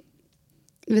her,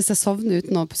 hvis jeg sovner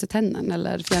uten å pusse tennene,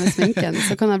 eller fjerne sminken,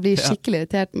 så kan jeg bli skikkelig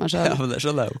irritert på meg selv. Ja, men det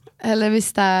skjønner jeg jo. Eller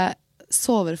hvis jeg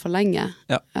sover for lenge.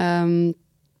 Ja.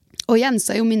 Og igjen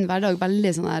så er jo min hverdag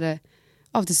veldig sånn her,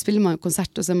 av og til spiller man jo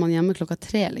konsert, og så er man hjemme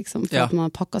 3:00, liksom, for at man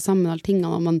har pakket sammen alle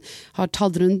tingene, og man har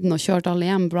tatt runden og kjørt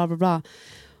alle hjem, bla bla bla.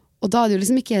 Og da er det jo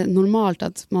liksom ikke normalt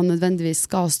at man nødvendigvis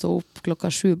skal stå opp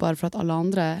 7:00 bare for at alle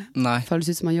andre føles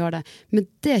ut som man gjør det. Men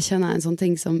det kjenner jeg en sånn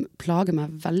ting som plager meg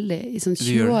veldig. I sånn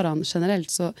 20-årene generelt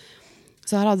så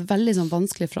har jeg hatt veldig sånn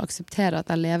vanskelig for å akseptere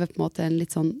at jeg lever på en måte en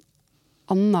litt sånn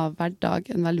annen hverdag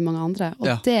enn veldig mange andre.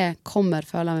 Og det kommer,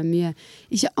 føler jeg, med mye,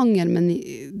 ikke anger, men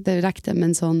direkte,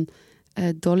 men sånn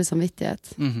dårlig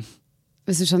samvittighet.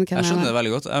 Hvis du skjønner hva jeg mener. Jeg skjønner det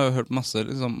veldig godt. Jeg har jo hørt masse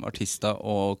liksom, artister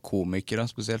og komikere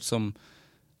spesielt som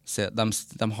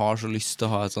de har så lyst til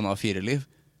å ha et sånn A4-liv,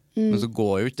 men så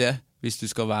går jo ikke det hvis du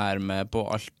skal være med på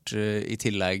alt i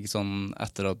tillegg sånn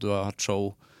etter at du har hatt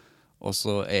show, og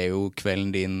så er jo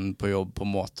kvelden din på jobb på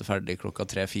en måte ferdig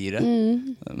 3-4.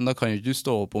 Men da kan jo ikke du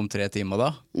stå opp om 3 timer da.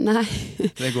 Nei.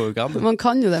 Det går jo ikke an. Man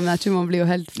kan jo det, men jeg tror man blir jo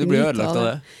helt finit. Du blir jo ødelagt av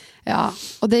det. Ja,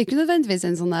 og det er ikke nødvendigvis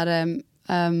en sånn der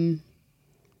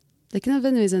det er ikke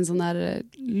nødvendigvis en sånn der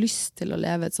lyst til å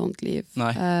leve et sånt liv.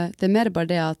 Nei. Det er mer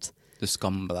bare det at du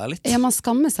skammer deg litt? Ja, man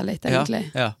skammer seg litt, egentlig.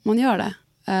 Ja. Man gjør det.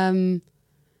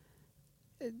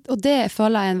 Og det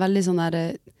føler jeg en veldig sånn der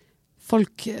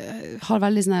folk har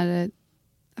veldig sånn der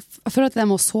jeg føler at det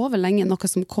med å sove lenge noe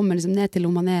som kommer liksom ned til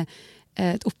om man er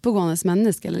et oppegående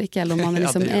menneske eller ikke, eller om man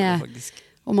liksom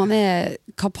om man er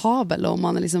kapabel, og om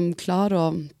man liksom klarer å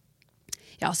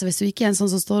så hvis du ikke er en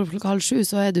sånn som står opp 6:30,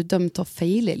 så er du dømt til å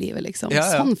feile i livet, liksom.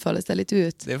 Sånn føles det litt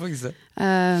ut. Det er faktisk det.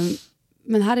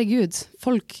 Men herregud,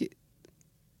 folk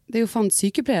det er jo faen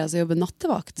sykepleiere som jobber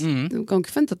nattevakt. Du kan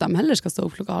ikke forvente at de heller skal stå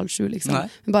opp 6:30, liksom.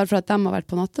 Men bare for at de har vært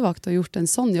på nattevakt og gjort en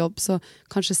sånn jobb, så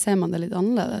kanskje ser man det litt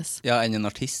annerledes. Ja, enn en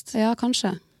artist. Ja,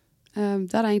 kanskje.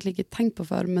 Det har jeg egentlig ikke tenkt på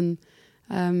før, men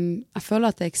jeg føler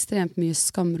at det er ekstremt mye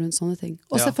skam rundt sånne ting.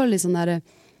 Og selvfølgelig sånn der,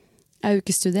 jeg har jo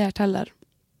ikke studert heller.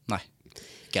 Nei,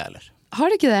 ikke heller.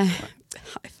 Har du ikke det?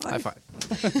 High five.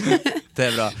 Det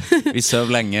er bra. Vi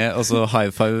søv lenge, og så high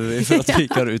five for at vi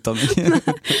ikke har utdanning.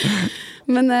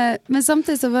 Men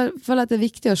samtidig så føler jeg at det er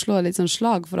viktig å slå litt sånn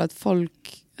slag for at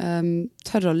folk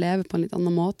tør å leve på en litt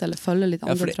annen måte, eller følge litt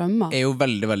andre drømmer. Det er jo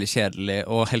veldig, veldig kjedelig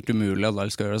og helt umulig at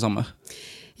alle skal gjøre det samme.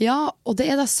 Ja, og det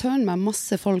er da søren meg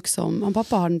masse folk som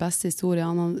pappa har den beste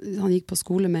historien. Han gikk på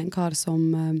skole med en kar som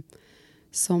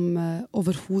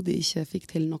overhodet ikke fikk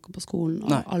til noe på skolen,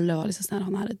 og alle var liksom sånn,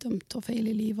 han her er dømt til å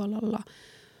feile i livet, lalala.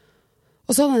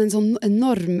 Og så hadde han en sånn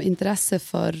enorm interesse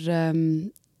for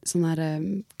sånne her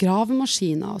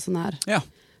gravemaskiner og sånne her. Ja.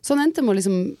 Så han endte med å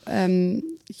liksom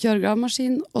kjøre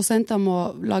gravemaskin, og så endte han med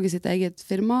å lage sitt eget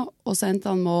firma, og så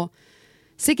endte han med å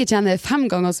sikkert tjene 5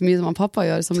 ganger så mye som han pappa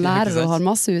gjør, som lærer og har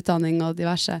masse utdanning og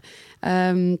diverse.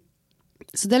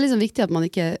 Så det er liksom viktig at man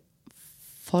ikke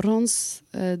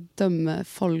forhåndsdømmer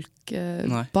folk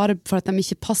bare for at de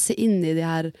ikke passer inn i de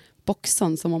her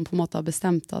boksene som man på en måte har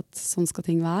bestemt at sånn skal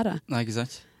ting være. Nei, ikke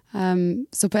sant?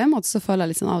 Så på en måte så føler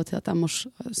jeg liksom av og til at jeg må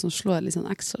slå et litt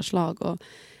sånn ekstra slag, og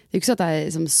det er jo ikke så at jeg er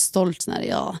liksom stolt sånn her,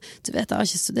 ja, du vet, jeg har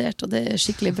ikke studert, og det er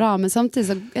skikkelig bra, men samtidig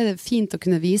så er det fint å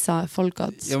kunne vise folk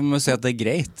at ja, man må si at det er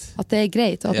greit. At det er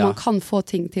greit, og at man kan få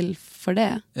ting til for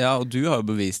det. Ja, og du har jo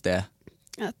bevist det.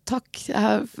 Ja, takk.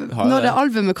 Når det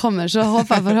albumet kommer, så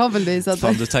håper jeg forhåpentligvis at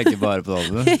Faen, du tenker bare på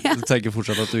albumet. Du tenker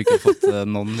fortsatt at du ikke har fått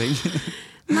noen ting.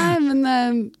 Nei,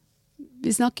 men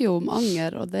vi snakker jo om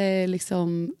anger, og det er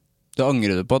liksom... Du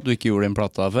angrer på at du ikke gjorde den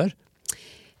plata før?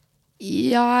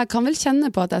 Ja, jeg kan vel kjenne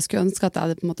på at jeg skulle ønske at jeg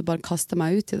hadde på en måte bare kastet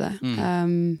meg ut i det.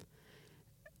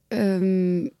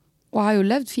 og jeg har jo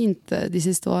levd fint de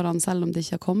siste årene, selv om det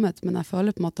ikke har kommet, men jeg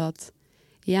føler på en måte at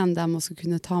igjen det med å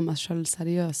kunne ta meg selv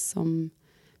seriøst som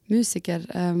musiker.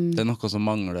 Det noe som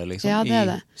mangler liksom, ja,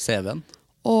 i CV-en.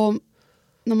 Og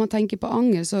når man tenker på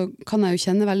anger, så kan jeg jo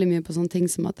kjenne veldig mye på sånne ting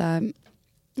som at jeg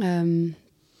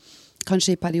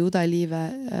kanskje i perioder i livet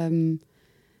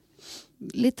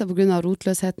litt på grunn av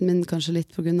rotløsheten min, kanskje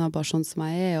litt på grunn av bare sånn som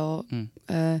jeg og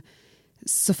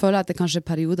så føler jeg at det kanskje er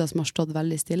perioder som har stått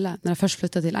veldig stille. Når jeg først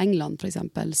flyttet til England, for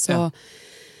eksempel, så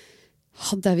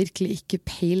hadde jeg virkelig ikke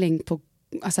peiling på,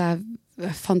 altså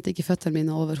jeg fant ikke føttene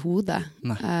mine over hodet.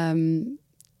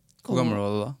 Hvor gammel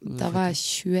var du da? Da var jeg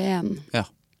 21. Ja.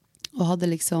 Og hadde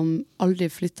liksom aldri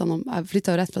flyttet noen. Jeg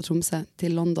flyttet jo rett fra Tromsø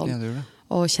til London. Ja, det gjorde det.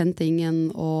 Og kjente ingen,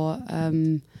 og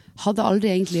hadde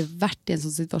aldri egentlig vært i en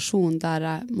sånn situasjon der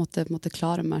jeg måtte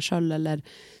klare meg selv, eller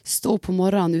stå på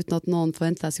morgenen uten at noen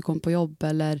forventet jeg skulle komme på jobb,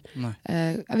 eller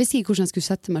jeg visste ikke hvordan jeg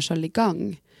skulle sette meg selv i gang.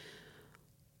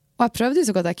 Og jeg prøvde jo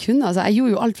så godt jeg kunne, altså jeg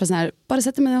gjorde jo alt fra sånn her, bare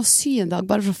sette meg ned og sy en dag,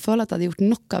 bare for å føle at jeg hadde gjort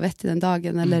noe vett i den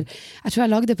dagen, eller jeg tror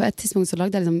jeg lagde på et tidspunkt, så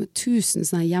lagde jeg liksom 1000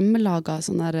 sånne hjemmelaget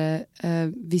sånne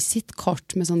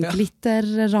visittkort med sånn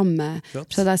glitterramme,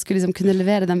 så at jeg skulle liksom kunne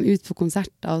levere dem ut på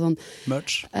konserter og sånn.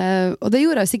 Merch. Og det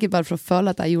gjorde jeg jo sikkert bare for å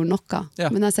føle at jeg gjorde noe.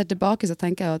 Ja. Men når jeg ser tilbake, så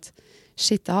tenker jeg jo at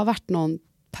shit, det har vært noen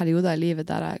perioder i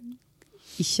livet der jeg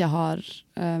ikke har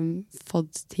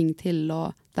fått ting til,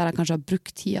 og der jeg kanskje har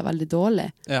brukt tida veldig dårlig.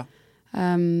 Ja.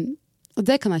 Og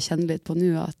det kan jeg kjenne litt på nå,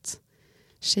 at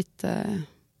shit,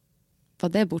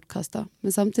 var det bortkastet?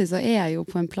 Men samtidig så er jeg jo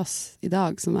på en plass i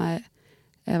dag som jeg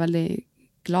er veldig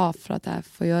glad for at jeg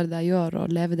får gjøre det jeg gjør,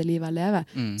 og leve det livet jeg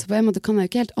lever. Så på en måte kan jeg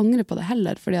jo ikke helt angre på det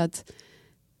heller, fordi at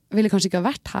jeg ville kanskje ikke ha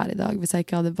vært her i dag hvis jeg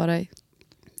ikke hadde bare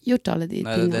gjort alle de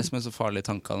tingene. Nei, det er det som er så farlig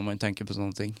tanker når man tenker på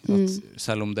sånne ting. At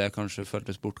selv om det kanskje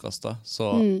føltes bortkastet, så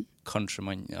kanskje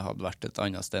man hadde vært et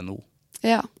annet sted nå.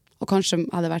 Ja, og kanskje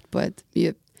hadde vært på et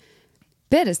mye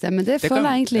bedre sted, men det føler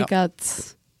jeg egentlig ikke at...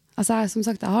 Altså, som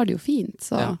sagt, jeg har det jo fint,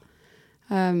 så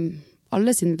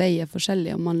alle sin vei er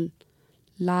forskjellig, og man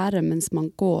lærer mens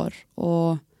man går,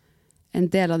 og en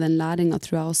del av den læringen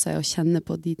tror jeg også er å kjenne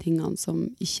på de tingene som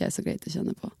ikke er så greit å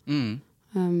kjenne på.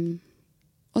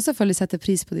 Og selvfølgelig sette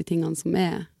pris på de tingene som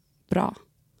er bra.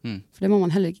 For det må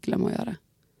man heller ikke glemme å gjøre.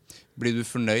 Blir du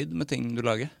fornøyd med ting du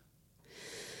lager?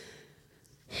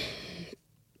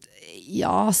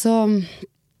 Ja, så...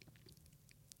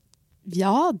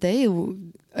 Ja, det er jo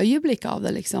øyeblikket av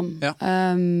det, liksom. Ja.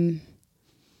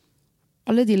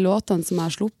 Alle de låtene som jeg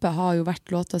har sluppet har jo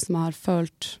vært låter som jeg har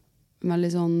følt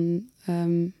veldig sånn...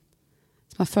 som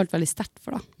jeg har følt veldig sterkt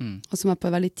for, da. Og som jeg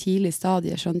på et veldig tidlig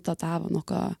stadie skjønte at det her var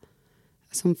noe...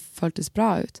 som føltes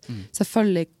bra ut.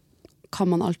 Selvfølgelig kan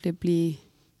man alltid bli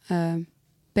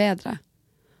bedre.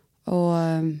 Og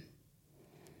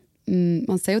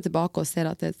man ser jo tilbake og ser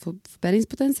at det er et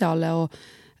forbedringspotensial, og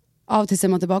av og til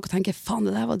ser man tilbake og tenker, faen,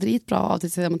 det der var dritbra, og av og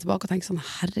til ser man tilbake og tenker sånn,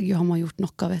 herregud, har man gjort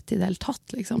noe vett i det hele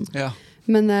tatt, liksom. Ja.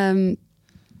 Men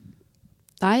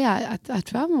nei, jeg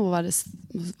tror jeg må være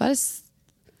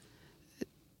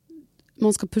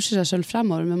man skal pushe seg selv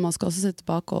fremover, men man skal også se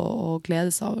tilbake og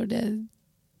glede seg over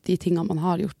de tingene man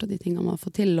har gjort, og de tingene man har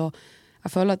fått til, og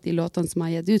jeg føler at de låtene som jeg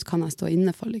har gitt ut, kan jeg stå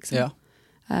inne for, liksom. Ja,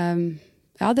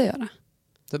 ja det gjør jeg.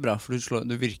 Det er bra, for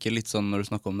du virker litt sånn når du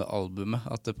snakker om det albumet,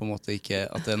 at det på en måte ikke,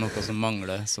 at det er noe som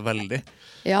mangler så veldig.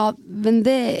 Ja, men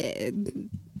det...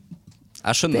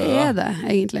 Jeg skjønner det. Det er det,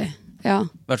 egentlig, ja.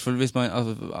 I hvert fall hvis man,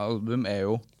 altså, album er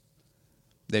jo,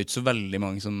 det er jo ikke så veldig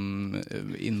mange som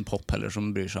innen pop heller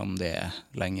som bryr seg om det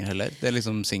lenger heller. Det er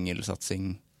liksom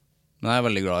singelsatsing. Men jeg er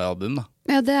veldig glad i album, da.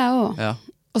 Ja, det er jeg også. Ja.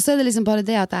 Og så er det liksom bare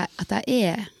det at jeg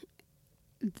er...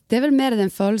 Det er vel mer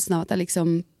den følelsen av at jeg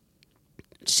liksom...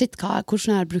 Shit,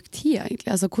 hvordan har jeg brukt tid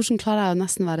egentlig? Altså, hvordan klarer jeg å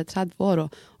nesten være 30 år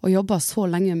og jobbe så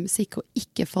lenge med musikk og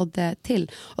ikke få det til?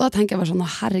 Og da tenker jeg bare sånn,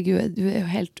 herregud, du er jo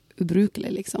helt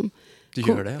ubrukelig, liksom. Du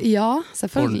gjør det? Ja,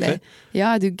 selvfølgelig.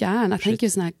 Ja, du er gæren. Jeg tenker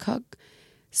jo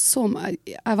sånn her,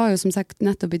 jeg var jo som sagt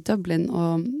nettopp i Dublin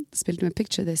og spilte med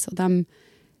Picture This, og de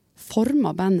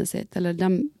formet bandet sitt, eller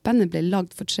bandet ble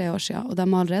lagd for 3 år siden, og de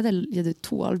har allerede gitt ut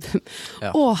 2 album,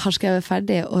 og har skrevet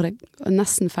ferdig, og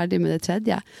nesten ferdig med det 3.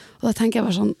 Og da tenker jeg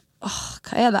bare sånn,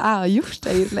 hva er det jeg har gjort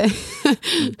egentlig?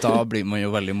 Da blir man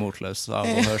jo veldig motløs av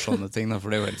å høre sånne ting,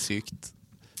 for det er jo helt sykt.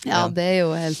 Ja, det er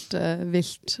jo helt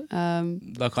vilt.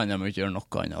 Da kan jeg jo ikke gjøre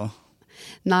noe annet da.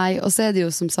 Nei, og så er det jo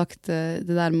som sagt det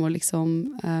der med å liksom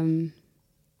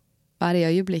være i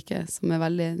øyeblikket, som er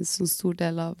veldig en sånn stor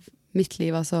del av mitt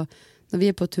liv. Altså, når vi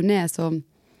er på turné, så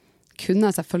kunne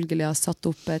jeg selvfølgelig ha satt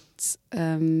opp et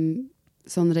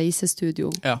sånn reisestudio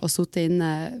og suttet inne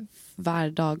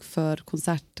hver dag før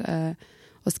konsert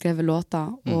og skrevet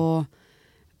låter. Og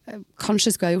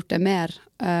kanskje skulle jeg gjort det mer,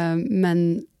 men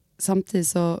samtidig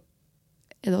så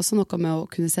det også noe med å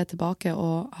kunne se tilbake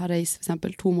og ha reist for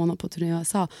eksempel 2 måneder på turné i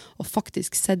USA, og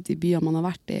faktisk sett de byer man har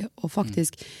vært i, og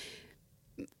faktisk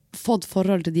fått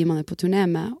forhold til de man på turné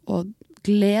med, og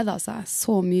gleda seg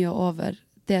så mye over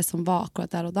det som var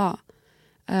akkurat der og da.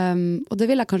 Og det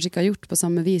ville jeg kanskje ikke ha gjort på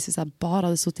samme vis hvis jeg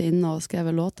bare hadde suttet inne og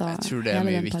skrevet låter. Jeg tror det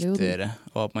mye viktigere,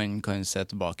 og at man kan se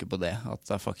tilbake på det, at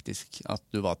det faktisk, at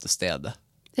du var til stede.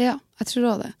 Ja, jeg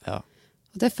tror også det. Ja.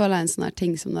 Og det føler jeg en sånn her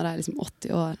ting som når jeg liksom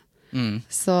 80 år,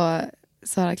 så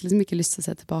har jeg liksom ikke lyst til å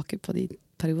se tilbake på de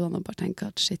periodene og bare tenke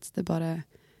at shit, det bare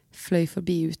fløy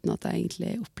forbi uten at jeg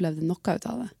egentlig opplevde noe ut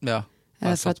av det. Ja,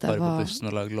 jeg satt bare på bussen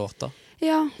og lagde låter.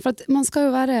 Ja, for at man skal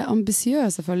jo være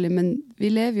ambisiøs selvfølgelig, men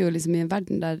vi lever jo liksom i en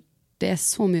verden der det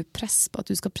så mye press på at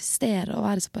du skal prestere og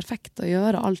være så perfekt og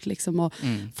gjøre alt liksom, og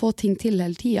få ting til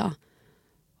hele tiden.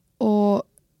 Og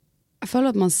jeg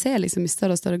føler at man ser liksom i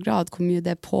større og større grad hvor mye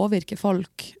det påvirker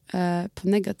folk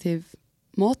på negativ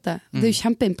måte. Det jo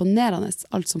kjempeimponerende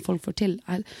alt som folk får til.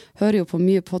 Jeg hører jo på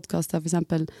mye podcaster, for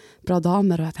eksempel Bra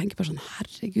damer, og jeg tenker bare sånn,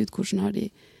 herregud, hvordan har de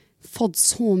fått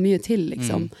så mye til,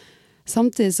 liksom.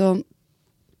 Samtidig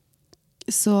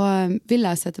så vil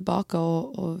jeg se tilbake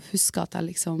og huske at jeg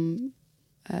liksom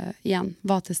igjen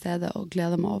var til stede og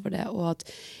gleder meg over det, og at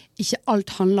ikke alt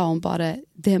handler om bare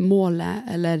det målet,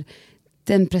 eller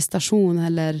den prestasjonen,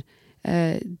 eller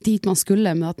dit man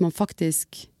skulle, men at man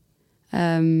faktisk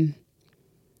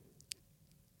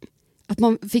at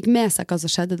man fikk med seg hva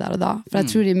som skjedde der og da. For jeg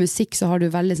tror i musikk så har du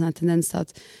veldig sånn en tendens til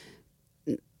at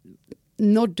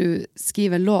når du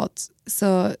skriver en låt,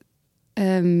 så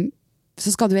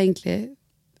skal du egentlig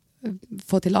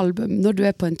få til album. Når du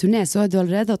på en turné, så er du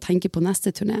allerede å tenke på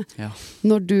neste turné. Ja.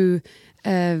 Når du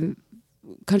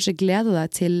kanskje gleder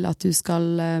deg til at du skal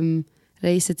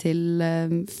reise til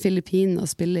Filippinene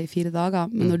og spille i 4 dager,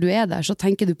 men når du der, så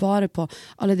tenker du bare på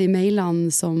alle de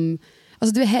mailene som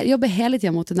altså du jobber hele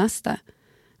tiden mot det neste.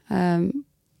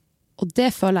 Og det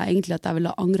føler jeg egentlig at jeg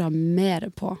ville angre mer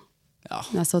på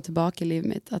når jeg så tilbake i livet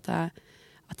mitt. At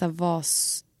jeg var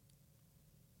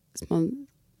man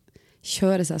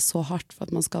kjører seg så hardt for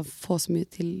at man skal få så mye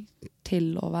til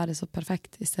å være så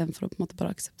perfekt, i stedet for å på en måte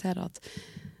bare akseptere at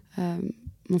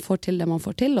man får til det man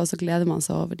får til, og så gleder man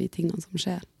seg over de tingene som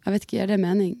skjer. Jeg vet ikke, gjør det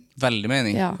mening? Veldig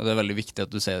mening, og det veldig viktig at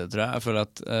du sier det, tror jeg. Jeg føler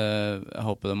at jeg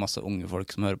håper det masse unge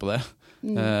folk som hører på det.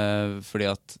 Fordi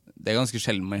at det ganske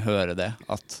sjelden man hører det,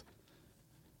 at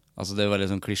altså det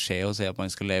veldig sånn klisjé å si at man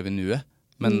skal leve i nuet,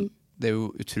 men det jo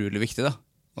utrolig viktig da.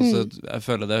 Altså, jeg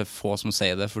føler det få som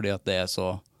sier det, fordi at det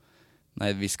så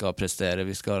nei, vi skal prestere,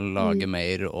 vi skal lage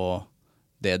mer, og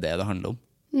det det handler om.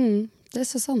 Det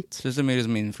så sant. Jeg synes det mye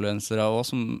liksom influensere også,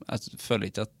 som jeg føler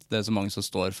ikke at det så mange som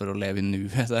står for å leve i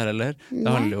nuet der heller.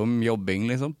 Det handler jo om jobbing,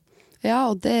 liksom. Ja,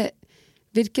 og det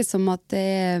virker som at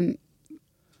det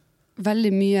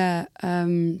veldig mye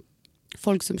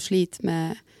folk som sliter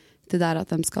med det der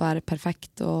at de skal være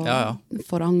perfekt og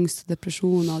får angst og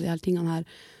depresjon og de hele tingene her.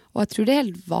 Og jeg tror det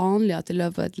helt vanlig at i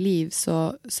løpet av et liv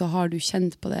så har du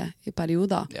kjent på det i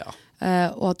perioder.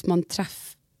 Og at man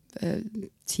treffer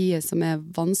tider som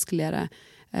vanskeligere.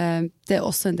 Det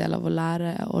også en del av å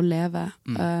lære å leve.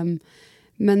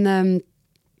 Men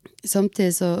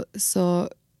samtidig så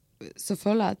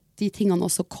føler jeg at de tingene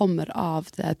også kommer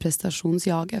av det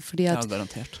prestasjonsjaget, fordi at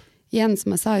garantert. Igjen,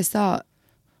 som jeg sa i sted,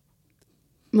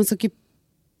 man skal ikke,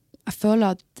 jeg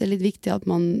føler at det litt viktig at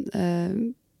man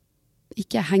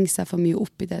ikke henger seg for mye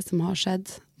opp i det som har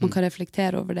skjedd. Man kan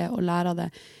reflektere over det og lære av det.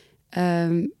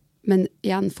 Men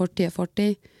igjen, fortid,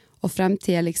 og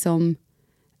fremtid liksom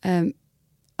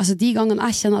altså de gangene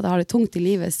jeg kjenner at jeg har det tungt i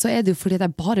livet, så det jo fordi at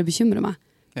jeg bare bekymrer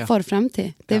meg for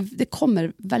fremtid. Det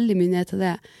kommer veldig mye ned til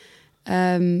det.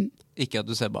 Ikke at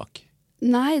du ser bak.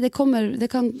 Nei, det kan,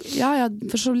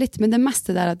 for så litt, men det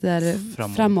meste der at det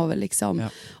fremover liksom.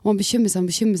 Og man bekymrer seg,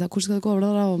 hvor skal det gå,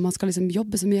 og man skal liksom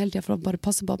jobbe så mye hele tiden for å bare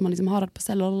passe på at man liksom har alt på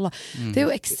stell, Det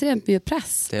jo ekstremt mye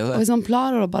press. Og hvis man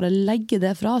klarer å bare legge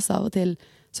det fra seg av og til,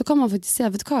 så kan man faktisk se,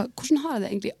 vet du hva, hvordan har jeg det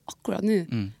egentlig akkurat nå?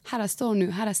 Her jeg står nå,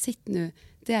 her jeg sitter nå,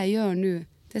 det jeg gjør nå,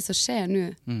 det som skjer nå.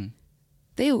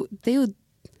 Det jo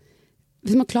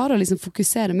hvis man klarer å liksom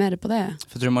fokusere mer på det.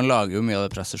 For jeg tror man lager jo mye av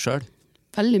det presset selv.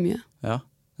 Veldig mye. Ja,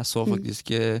 jeg så faktisk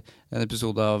en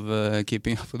episode av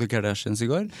Keeping Up with the Kardashians i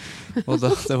går, og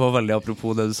det var veldig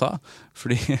apropos det du sa,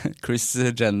 fordi Kris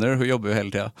Jenner, hun jobber jo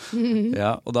hele tiden.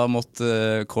 Og da måtte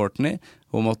Kourtney,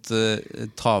 hun måtte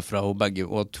ta fra henne begge,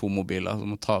 og 2 mobiler,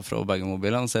 hun måtte ta fra henne begge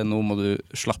mobilene, og si, nå må du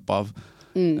slappe av.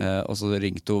 Og så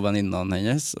ringte hun venninnen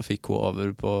hennes, og fikk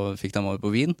dem over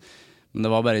på vin. Men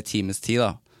det var bare 1 times tid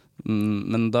da.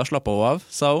 Men da slappet hun av,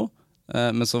 sa hun.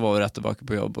 Men så var vi rett tilbake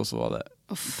på jobb, og så var det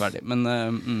ferdig. Men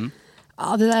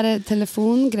Ja, det der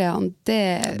telefongreiene,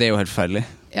 det jo helt ferdig.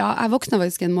 Ja, jeg våkna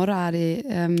faktisk en morgen her i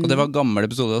Og det var gamle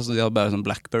episoder, så de hadde bare sånn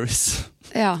Blackberries.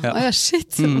 Ja,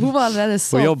 shit, hun var allerede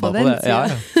så på den siden. Ja,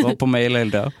 var på mail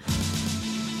hele tiden.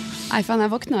 Nei, faen,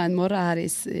 jeg våkna en morgen her i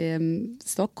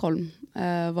Stockholm,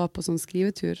 var på sånn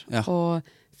skrivetur, og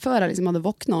før jeg liksom hadde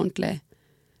våknet ordentlig,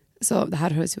 så det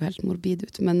her høres jo helt morbid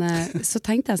ut, men så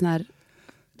tenkte jeg sånn her,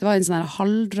 det var en sånn her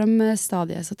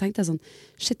halvdrømmestadie, så tenkte jeg sånn,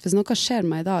 shit, hvis noe skjer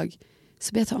meg i dag, så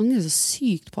blir jeg til å angre så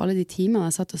sykt på alle de timene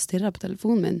jeg satt og stirret på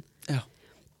telefonen min. Ja.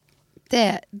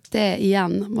 Det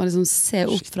igjen, må liksom se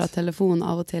opp fra telefonen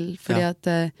av og til, fordi at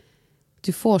du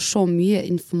får så mye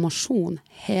informasjon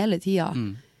hele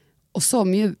tiden, og så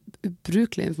mye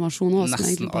ubrukelig informasjon også.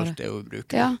 Nesten alt er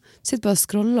ubrukelig. Ja, sitter bare og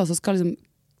scroller, og så skal liksom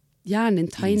hjernen din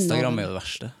ta inn Instagram jo det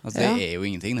verste. Altså, det jo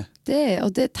ingenting, det.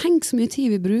 Og tenk så mye tid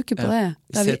vi bruker på det.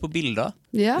 Vi ser på bilder.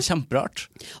 Det kjemperart.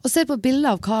 Og ser på bilder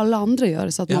av hva alle andre gjør,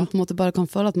 så at man på en måte bare kan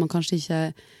føle at man kanskje ikke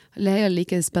leger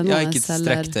like spennende. Ja, ikke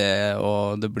strekk det,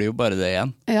 og det blir jo bare det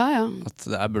igjen. Ja. At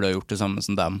jeg burde ha gjort det samme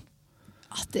som dem.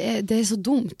 Det så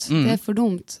dumt. Det for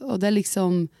dumt. Og det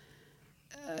liksom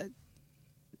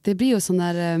det blir jo sånn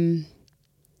der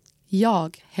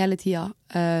jag hele tiden.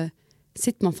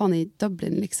 Sitter man faen i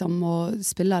Dublin liksom og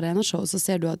spiller arenashow, så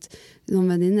ser du at noen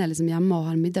venninner liksom hjemme og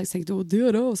har middag, så tenker du, det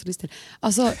har jeg også lyst til.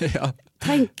 Altså,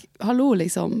 tenk, hallo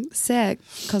liksom, se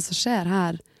hva som skjer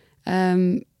her.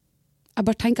 Jeg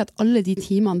bare tenker at alle de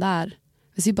timene der,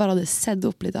 hvis vi bare hadde sett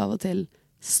opp litt av og til,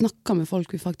 snakket med folk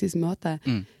vi faktisk møter,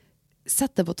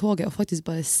 sett det på toget og faktisk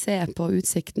bare se på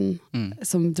utsikten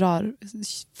som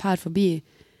fær forbi,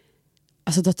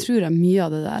 altså da tror jeg mye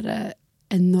av det der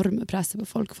enorme presset på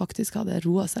folk faktisk hadde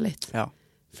roet seg litt. Ja.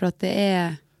 For at det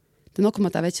er noe med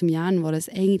at jeg vet ikke om hjernen vår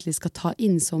egentlig skal ta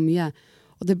inn så mye,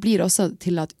 og det blir også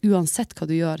til at uansett hva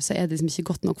du gjør, så det liksom ikke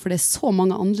godt nok, for det så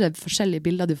mange andre forskjellige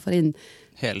bilder du får inn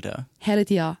hele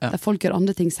tiden, der folk gjør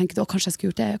andre ting, så tenker du, kanskje jeg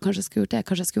skulle gjort det,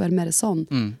 kanskje jeg skulle være mer sånn.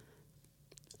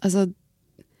 Altså,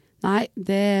 nei,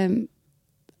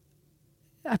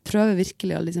 jeg prøver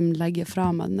virkelig å liksom legge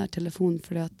fra meg den der telefonen,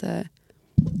 fordi at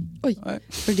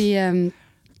fordi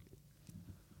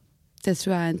det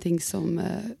tror jeg en ting som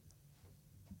jeg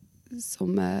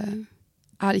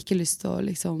har ikke lyst til å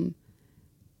liksom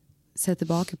se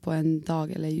tilbake på en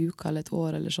dag eller en uke eller et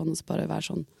år eller sånn, og så bare være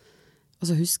sånn, og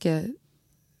så huske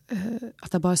at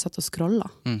jeg bare satt og scrollet.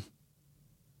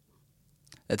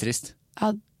 Det trist.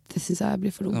 Ja, det synes jeg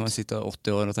blir for dumt. Når man sitter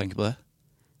 80 år og tenker på det.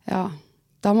 Ja,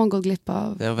 da har man gått glipp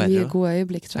av mye gode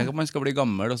øyeblikk, tror jeg. Tenk at man skal bli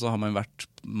gammel, og så har man vært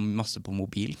masse på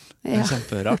mobil. Det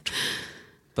kjemperart.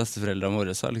 Besteforeldrene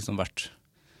våre har liksom vært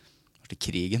i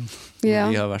krigen. Vi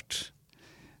har vært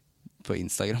på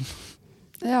Instagram.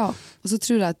 Ja, og så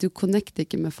tror jeg at du connecter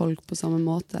ikke med folk på samme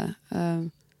måte.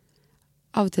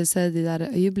 Av og til så er det de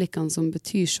der øyeblikkene som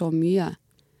betyr så mye.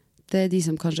 Det er de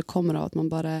som kanskje kommer av at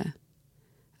man bare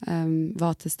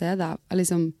var til stede.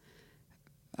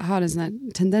 Jeg har en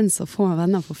sånn tendens å få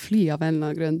venner på fly av en eller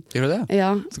annen grunn. Gjør du det?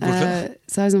 Ja, så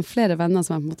jeg har liksom flere venner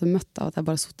som jeg på en måte møtt av at jeg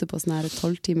bare suttet på sånne her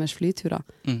 12 timers flyturer.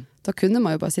 Da kunne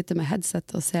man jo bare sitte med headset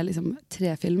og se liksom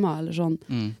 3 filmer eller sånn.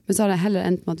 Men så har det heller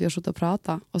endt med at vi har suttet og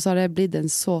pratet, og så har det blitt en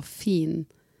så fin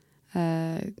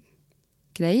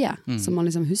greie, som man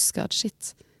liksom husker at shit,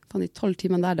 på de 12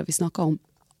 timene der da vi snakket om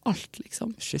alt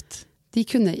liksom. Shit. De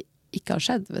kunne ikke ha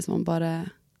skjedd hvis man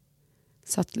bare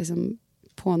satt liksom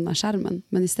på den skjermen,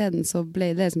 men i stedet så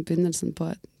ble det som begynnelsen på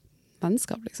et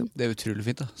vennskap, liksom. Det utrolig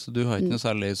fint da, så du har ikke noe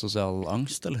særlig sosial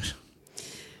angst, eller?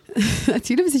 Jeg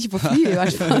tydeligvis ikke på fly i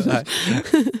hvert fall.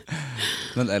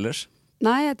 Men ellers?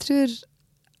 Nei, jeg tror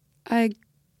jeg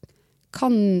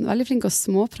kan veldig flink å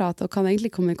småprate, og kan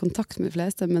egentlig komme i kontakt med de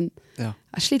fleste, men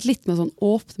jeg sliter litt med å sånn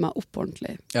åpne meg opp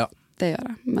ordentlig. Ja. Det gjør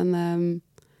jeg, men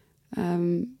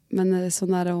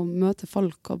sånn der å møte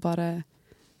folk og bare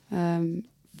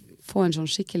få en sånn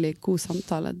skikkelig god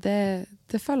samtale,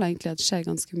 det føler jeg egentlig at skjer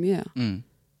ganske mye.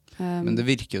 Men det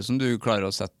virker jo som du klarer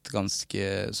å sette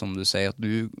ganske, som du sier, at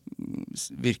du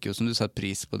virker jo som du setter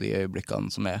pris på de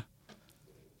øyeblikkene som er.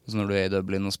 Altså når du er i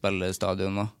Dublin og spiller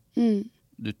stadion,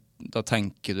 da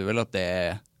tenker du vel at det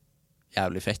er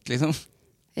jævlig fett, liksom?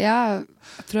 Ja,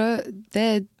 det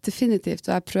er definitivt,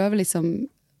 og jeg prøver liksom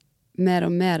mer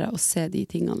og mer å se de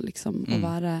tingene, liksom, og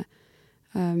være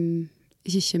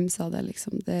ikke kymse av det,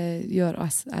 liksom. Det gjør,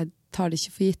 jeg tar det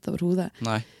ikke for gitt overhodet.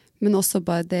 Nei. Men også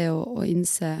bare det å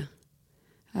innse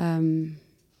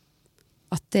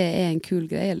at det er en kul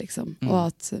greie, liksom. Og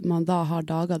at man da har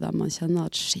dager der man kjenner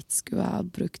at shit, skulle jeg ha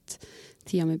brukt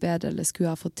tida mi bedre, eller skulle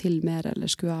jeg ha fått til mer, eller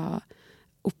skulle jeg ha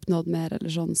oppnådd mer,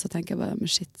 eller sånn, så tenker jeg bare, men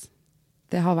shit,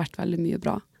 det har vært veldig mye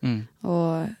bra.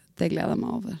 Og det gleder jeg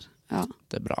meg over. Ja.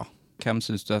 Det bra. Hvem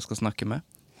synes du jeg skal snakke med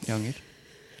i Anger?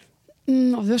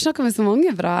 Du har snakket med så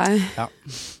mange bra. Ja.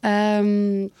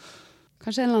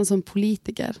 Kanskje en eller annen sånn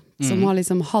politiker som har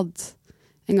liksom hatt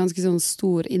en ganske sånn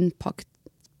stor impact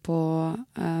på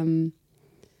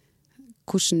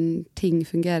hvordan ting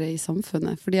fungerer i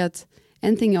samfunnet. Fordi at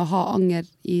en ting er å ha anger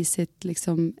i sitt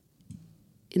liksom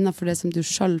innenfor det som du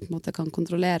selv på en måte kan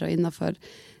kontrollere og innenfor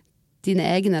dine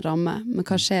egne rammer. Men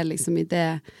hva skjer liksom i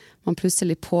det man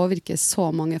plutselig påvirker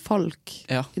så mange folk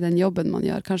i den jobben man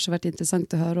gjør? Kanskje vært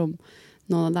interessant å høre om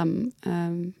noen av dem,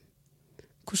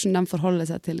 hvordan de forholder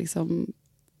seg til liksom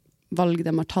valg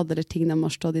de har tatt eller ting de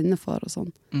har stått inne for og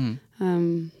sånn.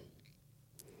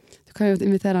 Du kan jo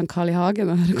invitere han Carl I. Hagen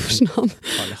og høre hvordan han...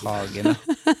 Carl I. Hagen,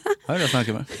 Har du å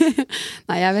snakke med?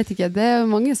 Nei, jeg vet ikke. Det er jo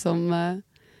mange som...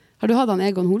 Har du hatt han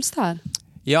Egon Holstad her?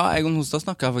 Ja, Egon Holstad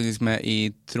snakket jeg faktisk med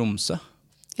i Tromsø.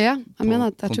 Ja, jeg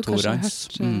mener at jeg tror kanskje jeg har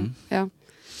hørt... Ja.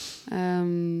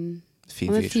 Fin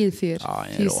han er en fin fyr. Ja,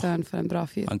 Fy søren for en bra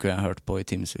fyr. Han kunne jeg hørt på i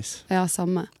timesvis. Ja,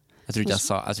 samme. Jeg tror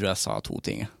jeg sa 2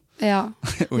 ting. Ja,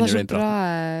 det var så den bra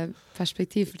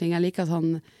perspektiv for ting. Jeg liker at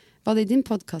han... Var det i din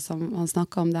podcast han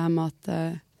snakket om det her med at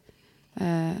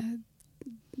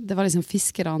det var liksom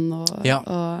fiskerne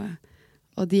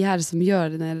og de her som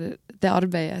gjør det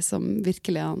arbeidet som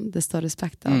virkelig det står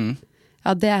respekt av.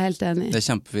 Ja, det er jeg helt enig i. Det er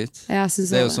kjempefint. Det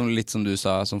er jo litt som du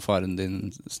sa, som faren din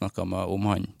snakket med om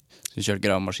han, som kjørte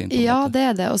gravemaskin på en måte. Ja, det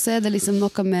er det. Og så er det liksom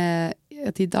noe med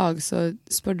at i dag så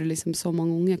spør du liksom så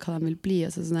mange unge hva de vil bli,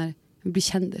 altså sånn her, bli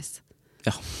kjendis.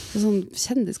 Ja. Så sånn,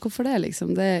 kjendis, hvorfor det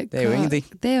liksom? Det er jo ingenting.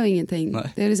 Det er jo ingenting. Nei.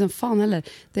 Det er jo liksom, faen heller.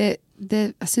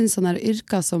 Jeg synes sånne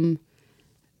yrker som,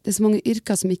 det er så mange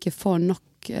yrker som ikke får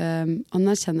nok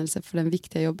anerkjennelse for den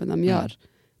viktige jobben de gjør.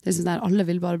 Det er sånn der, alle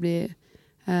vil bare bli,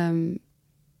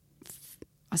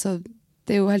 altså,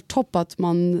 det er jo helt topp at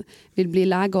man vil bli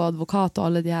lege og advokat og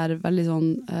alle de her veldig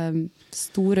sånn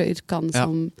store yrkene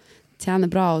som tjener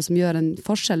bra og som gjør en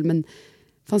forskjell, men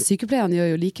sykepleierne gjør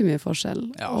jo like mye forskjell,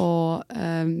 og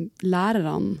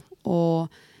lærerne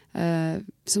og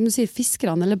som du sier,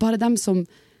 fiskerne, eller bare dem som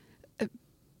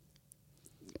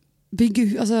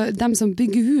dem som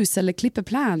bygger hus eller klipper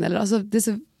plen, eller altså det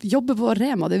som jobber på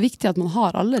Rema, det er viktig at man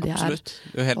har alle de her. Absolutt,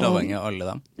 du er helt avhengig av alle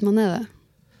dem. Man er det.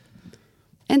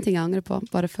 En ting jeg angrer på,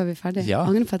 bare før vi er ferdig. Jeg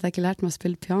angrer på at jeg ikke lærte meg å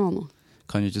spille piano.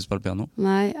 Kan du ikke spille piano?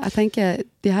 Nei, jeg tenker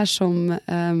de her som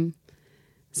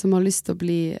har lyst til å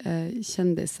bli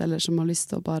kjendis, eller som har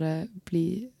lyst til å bare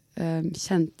bli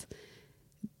kjent.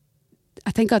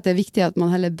 Jeg tenker at det er viktig at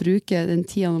man heller bruker den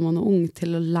tiden når man er ung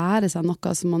til å lære seg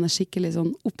noe som man er skikkelig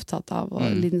sånn opptatt av og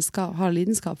har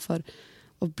lidenskap for,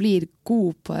 og blir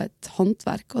god på et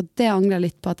håndverk. Og det angrer jeg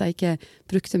litt på at jeg ikke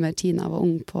brukte mer tid når jeg var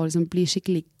ung på å liksom bli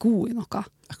skikkelig god i noe.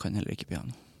 Jeg kan heller ikke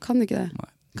piano. Kan du ikke det?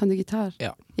 Nei. Kan du gitar?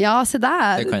 Ja, se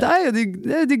der! Da er jo du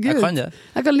good. Jeg kan det.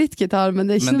 Jeg kan litt gitar, men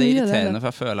det er ikke men det mye. Men det er irriterende,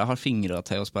 for jeg føler jeg har fingre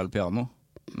til å spille piano,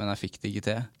 men jeg fikk det ikke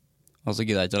til. Og så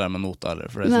gidder jeg ikke å lære meg noter heller,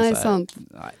 for det nei, sant.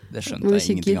 Nei, det skjønte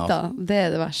jeg ingenting av. Det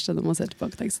er det verste når man ser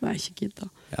tilbake og tenker sånn, nei, ikke gidda.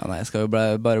 Ja, nei, jeg skal jo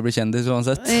bare bli kjendis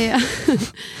uansett. Ja.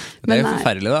 Det er jo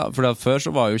forferdelig da, for før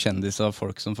så var jo kjendiser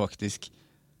folk som faktisk,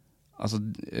 altså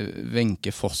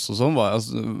Wenche Foss og sånn,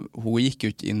 hun gikk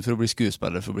jo ikke inn for å bli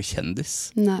skuespiller for å bli kjendis.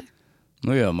 Nei.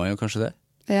 Nå gjør man jo kanskje det.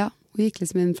 Ja, hun gikk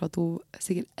liksom inn for at hun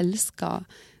sikkert elsket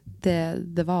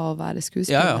det var å være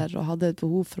skuespiller, og hadde et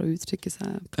behov for å uttrykke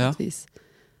seg på et vis.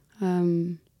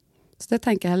 Så det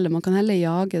tenker jeg heller. Man kan heller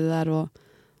jage det der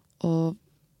og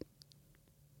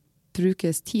bruke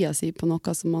tida si på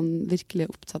noe som man virkelig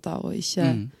er opptatt av, og ikke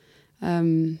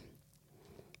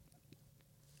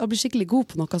å bli skikkelig god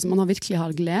på noe som man virkelig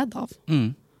har glede av.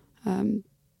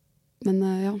 Men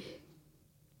ja,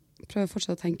 prøv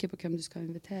fortsatt å tenke på hvem du skal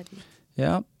invitere.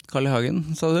 Ja, Carl I. Hagen,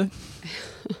 sa du?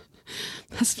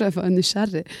 Jeg prøver å være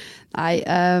nysgjerrig. Nei,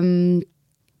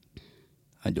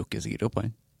 han dukker sikkert opp,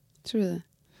 han. Tror du det?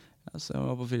 Ja, så jeg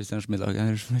var på 4-stjerners middag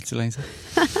her for ikke så lenge siden.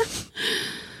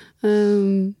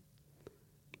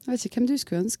 Jeg vet ikke hvem du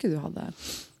skulle ønske du hadde her.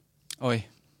 Oi.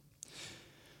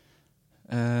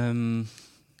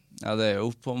 Ja, det er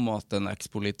jo på en måte en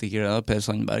eks-politiker. Per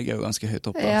Sandberg er jo ganske høyt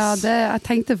oppe. Ja, jeg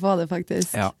tenkte på det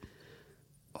faktisk. Ja.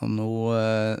 Og nå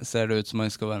ser det ut som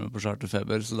han skal være med på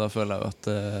Charterfeber, så da føler jeg jo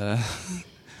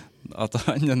at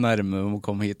han er nærme om å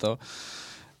komme hit også.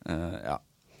 Ja.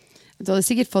 Du hadde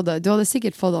sikkert fått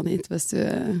han hit hvis du...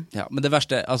 Ja, men det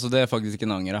verste, altså det er faktisk ikke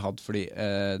en anger jeg hadde, fordi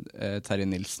Terje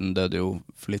Nilsen døde jo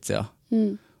for litt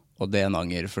siden. Og det er en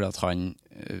anger, fordi at han,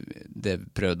 det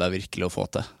prøvde jeg virkelig å få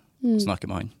til, å snakke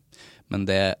med han. Men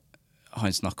det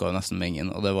han snakket jo nesten med ingen,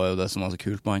 og det var jo det som var så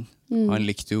kult med han. Han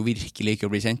likte jo virkelig ikke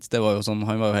å bli kjent. Det var jo sånn,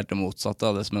 han var jo helt det motsatte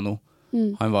av det som nå.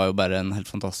 Han var jo bare en helt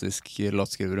fantastisk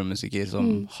låtskriver og musiker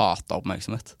som hatet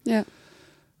oppmerksomhet. Ja.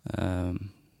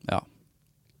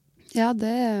 Ja,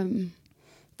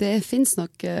 det finnes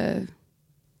nok...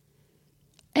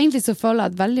 Egentlig så føler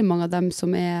jeg at veldig mange av dem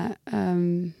som jeg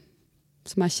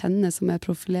kjenner, som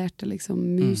profilerte liksom,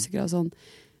 musikere og sånn,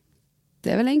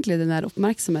 det vel egentlig den der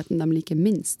oppmerksomheten de liker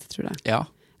minst, tror jeg. Ja.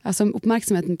 Altså,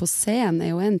 oppmerksomheten på scenen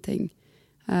jo en ting.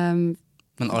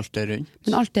 Men alt rundt.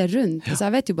 Ja. Altså,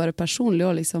 jeg vet jo bare personlig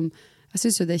også, liksom, jeg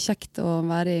synes jo det kjekt å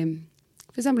være i,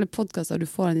 for eksempel en podcast der du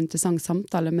får en interessant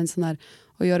samtale, men sånn der,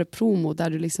 å gjøre promo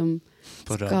der du liksom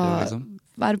skal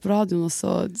være på radioen, og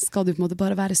så skal du på en måte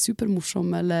bare være supermorsom,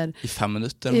 eller... I 5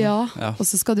 minutter? Ja, og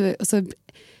så skal du...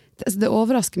 det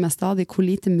overrasker meg stadig hvor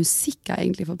lite musikk jeg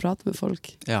egentlig får prate med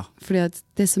folk. Ja. Fordi at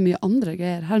det så mye andre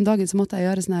greier. Her om dagen så måtte jeg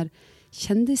gjøre sånn her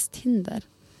kjendistinder.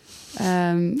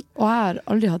 Og jeg har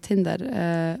aldri hatt Tinder,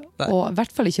 og i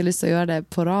hvert fall ikke lyst til å gjøre det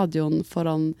på radioen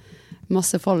foran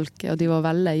masse folk, og de var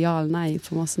veldig ja eller nei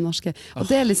for masse norske. Og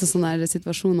det liksom sånne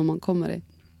situasjoner man kommer i.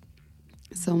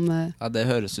 Som, ja, det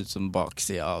høres ut som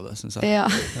baksida av det, synes jeg. Ja.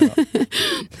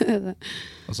 Ja.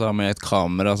 Og så har man et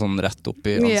kamera sånn rett opp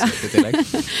i ansiktet i tillegg.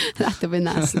 Rett opp i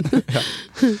nesen.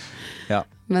 Ja.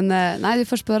 Men nei, du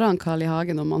får spørre han Carl I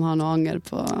Hagen om han har noe anger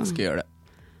på... Skal gjøre det.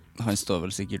 Han står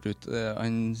vel sikkert ut,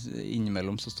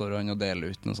 innimellom så står han og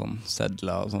deler ut noen sånn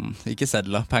sedler og sånn, ikke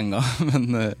sedler, penger,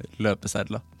 men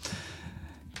løpesedler.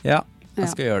 Ja, jeg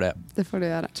skal gjøre det. Det får du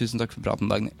gjøre. Tusen takk for praten,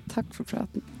 Dagny. Takk for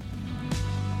praten.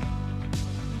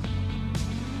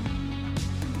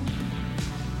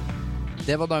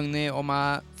 Det var Dagny og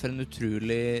meg, for en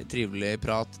utrolig trivelig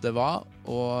prat det var,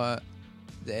 og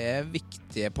det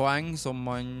viktige poeng som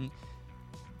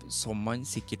man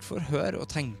sikkert får høre og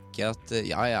tenke at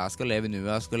ja, jeg skal leve nå,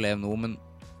 jeg skal leve nå, men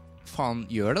faen,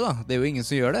 gjør det da. Det jo ingen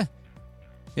som gjør det.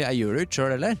 Jeg gjør det jo ikke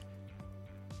selv heller.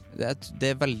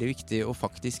 Det veldig viktig å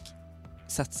faktisk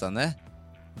sette seg ned.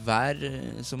 Vær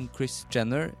som Kris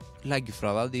Jenner, legg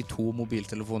fra deg de 2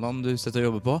 mobiltelefonene du sitter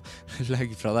og jobber på,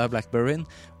 legg fra deg Blackberryen,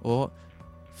 og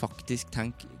faktisk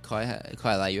tenk, hva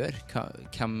det jeg gjør?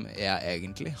 Hvem jeg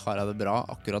egentlig? Har jeg det bra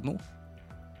akkurat nå?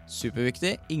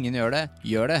 Superviktig. Ingen gjør det.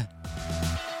 Gjør det!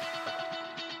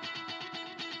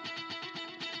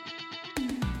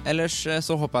 Ellers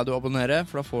så håper jeg du abonnerer,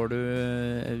 for da får du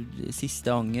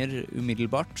siste anger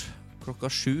umiddelbart.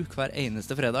 7:00 hver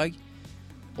eneste fredag.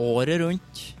 Året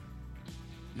rundt.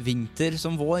 Vinter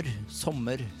som vår.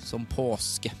 Sommer som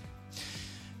påske.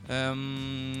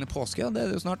 Påske,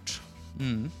 det jo snart.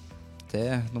 Det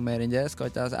noe mer enn det skal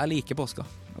ikke jeg liker påska.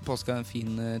 Påska en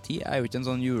fin tid. Jeg jo ikke en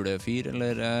sånn julefyr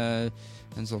eller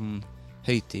en sånn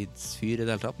høytidsfyr i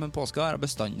det hele tatt, men påska har jeg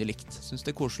bestandig likt. Synes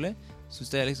det koselig. Synes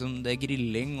det liksom, det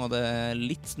grilling og det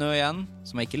litt snø igjen,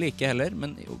 som jeg ikke liker heller,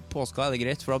 men påska det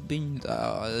greit, for da begynner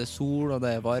det sol og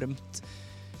det varmt.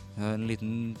 En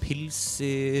liten pils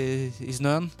i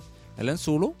snøen, eller en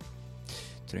solo.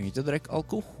 Trenger ikke å drikke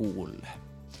alkohol.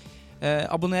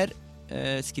 Abonner.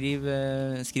 Skriv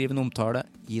en omtale,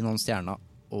 gi noen stjerner,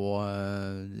 og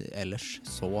ellers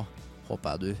så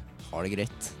håper jeg du har det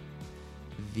greit.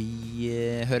 Vi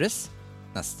høres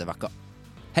neste vekka.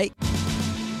 Hei!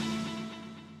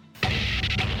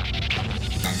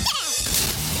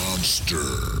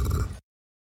 Monster.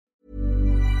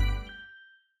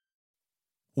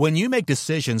 When you make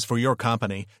decisions for your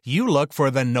company, you look for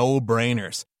the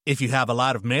no-brainers. If you have a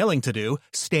lot of mailing to do,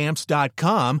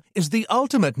 Stamps.com is the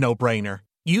ultimate no-brainer.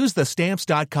 Use the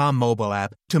Stamps.com mobile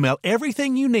app to mail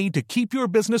everything you need to keep your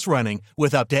business running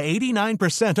with up to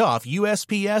 89% off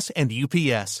USPS and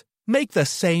UPS. Make the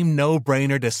same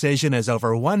no-brainer decision as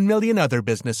over 1 million other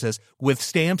businesses with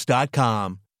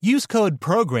Stamps.com. Use code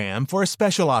PROGRAM for a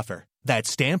special offer. That's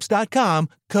Stamps.com,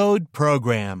 code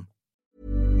PROGRAM.